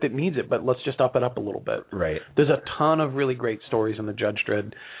 Not that it needs it, but let's just up it up a little bit. Right. There's a ton of really great stories in the Judge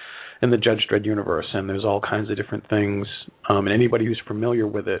Dredd universe, and there's all kinds of different things. And anybody who's familiar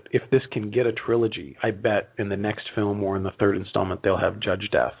with it, if this can get a trilogy, I bet in the next film or in the third installment they'll have Judge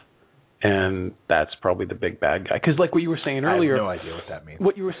Death. And that's probably the big bad guy. Because like what you were saying earlier... I have no idea what that means.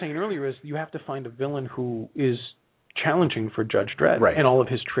 What you were saying earlier is you have to find a villain who is challenging for Judge Dredd. Right. And all of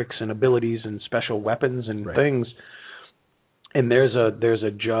his tricks and abilities and special weapons and right. things. And there's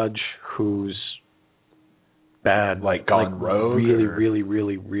a judge who's bad. Like gone rogue? Really, really,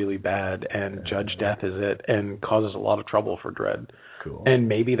 really, really bad. And Judge Death is it and causes a lot of trouble for Dredd. Cool. And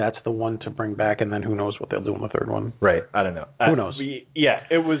maybe that's the one to bring back, and then who knows what they'll do in the third one. Right. I don't know. Who knows?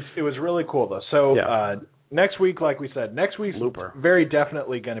 It was really cool though. So next week, like we said, week's Looper. Very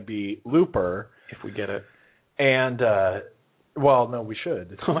definitely going to be Looper if we get it. And no, we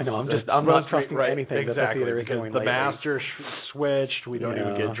should. I know. I'm not trusting anything that the theater is doing. The lately. Master switched. We don't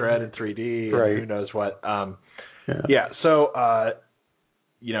even get Dredd in 3D. Right. Who knows what? So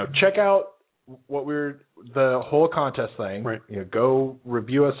check out the whole contest thing. Right. Go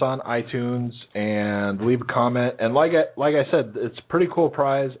review us on iTunes and leave a comment. And like I said, it's a pretty cool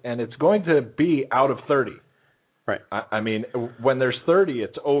prize, and it's going to be out of 30. Right. I mean, when there's 30,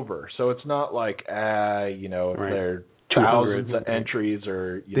 it's over. So it's not like there are thousands of entries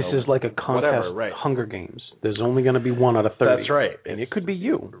or this is like a contest. Whatever, right. Hunger Games. There's only going to be one out of 30. That's right. And it could be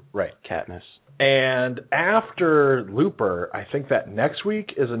you. Right. Katniss. And after Looper, I think that next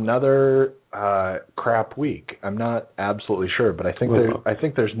week is another crap week. I'm not absolutely sure, but I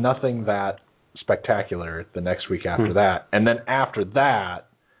think there's nothing that spectacular the next week after that. And then after that,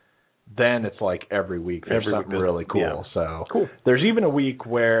 then it's like every week there's something really cool. Yeah. So cool. There's even a week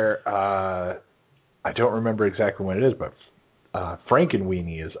where I don't remember exactly when it is, but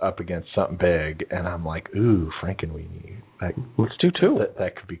Frankenweenie is up against something big, and I'm like, ooh, Frankenweenie. Let's do two.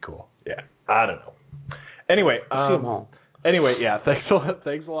 That could be cool. Yeah. I don't know. Anyway, thanks a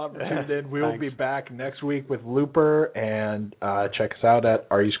lot for tuning in. We will be back next week with Looper, and check us out at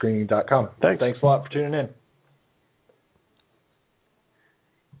areyouscreening.com. Thanks a lot for tuning in.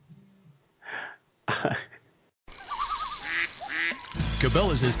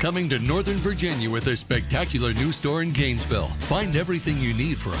 Cabela's is coming to Northern Virginia with a spectacular new store in Gainesville. Find everything you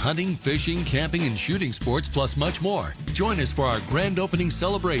need for hunting, fishing, camping, and shooting sports, plus much more. Join us for our grand opening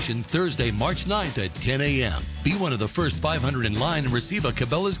celebration Thursday, March 9th at 10 a.m. Be one of the first 500 in line and receive a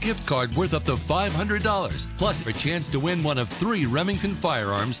Cabela's gift card worth up to $500. Plus, a chance to win one of 3 Remington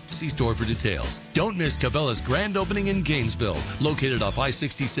firearms. See store for details. Don't miss Cabela's grand opening in Gainesville, located off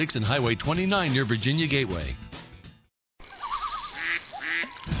I-66 and Highway 29 near Virginia Gateway.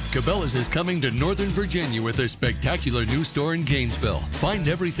 Cabela's is coming to Northern Virginia with a spectacular new store in Gainesville. Find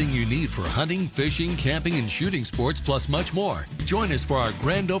everything you need for hunting, fishing, camping, and shooting sports, plus much more. Join us for our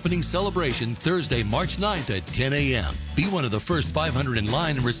grand opening celebration Thursday, March 9th at 10 a.m. Be one of the first 500 in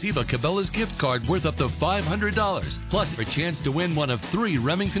line and receive a Cabela's gift card worth up to $500. Plus, a chance to win one of 3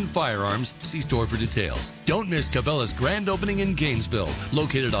 Remington firearms. See store for details. Don't miss Cabela's grand opening in Gainesville,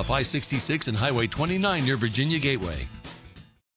 located off I-66 and Highway 29 near Virginia Gateway.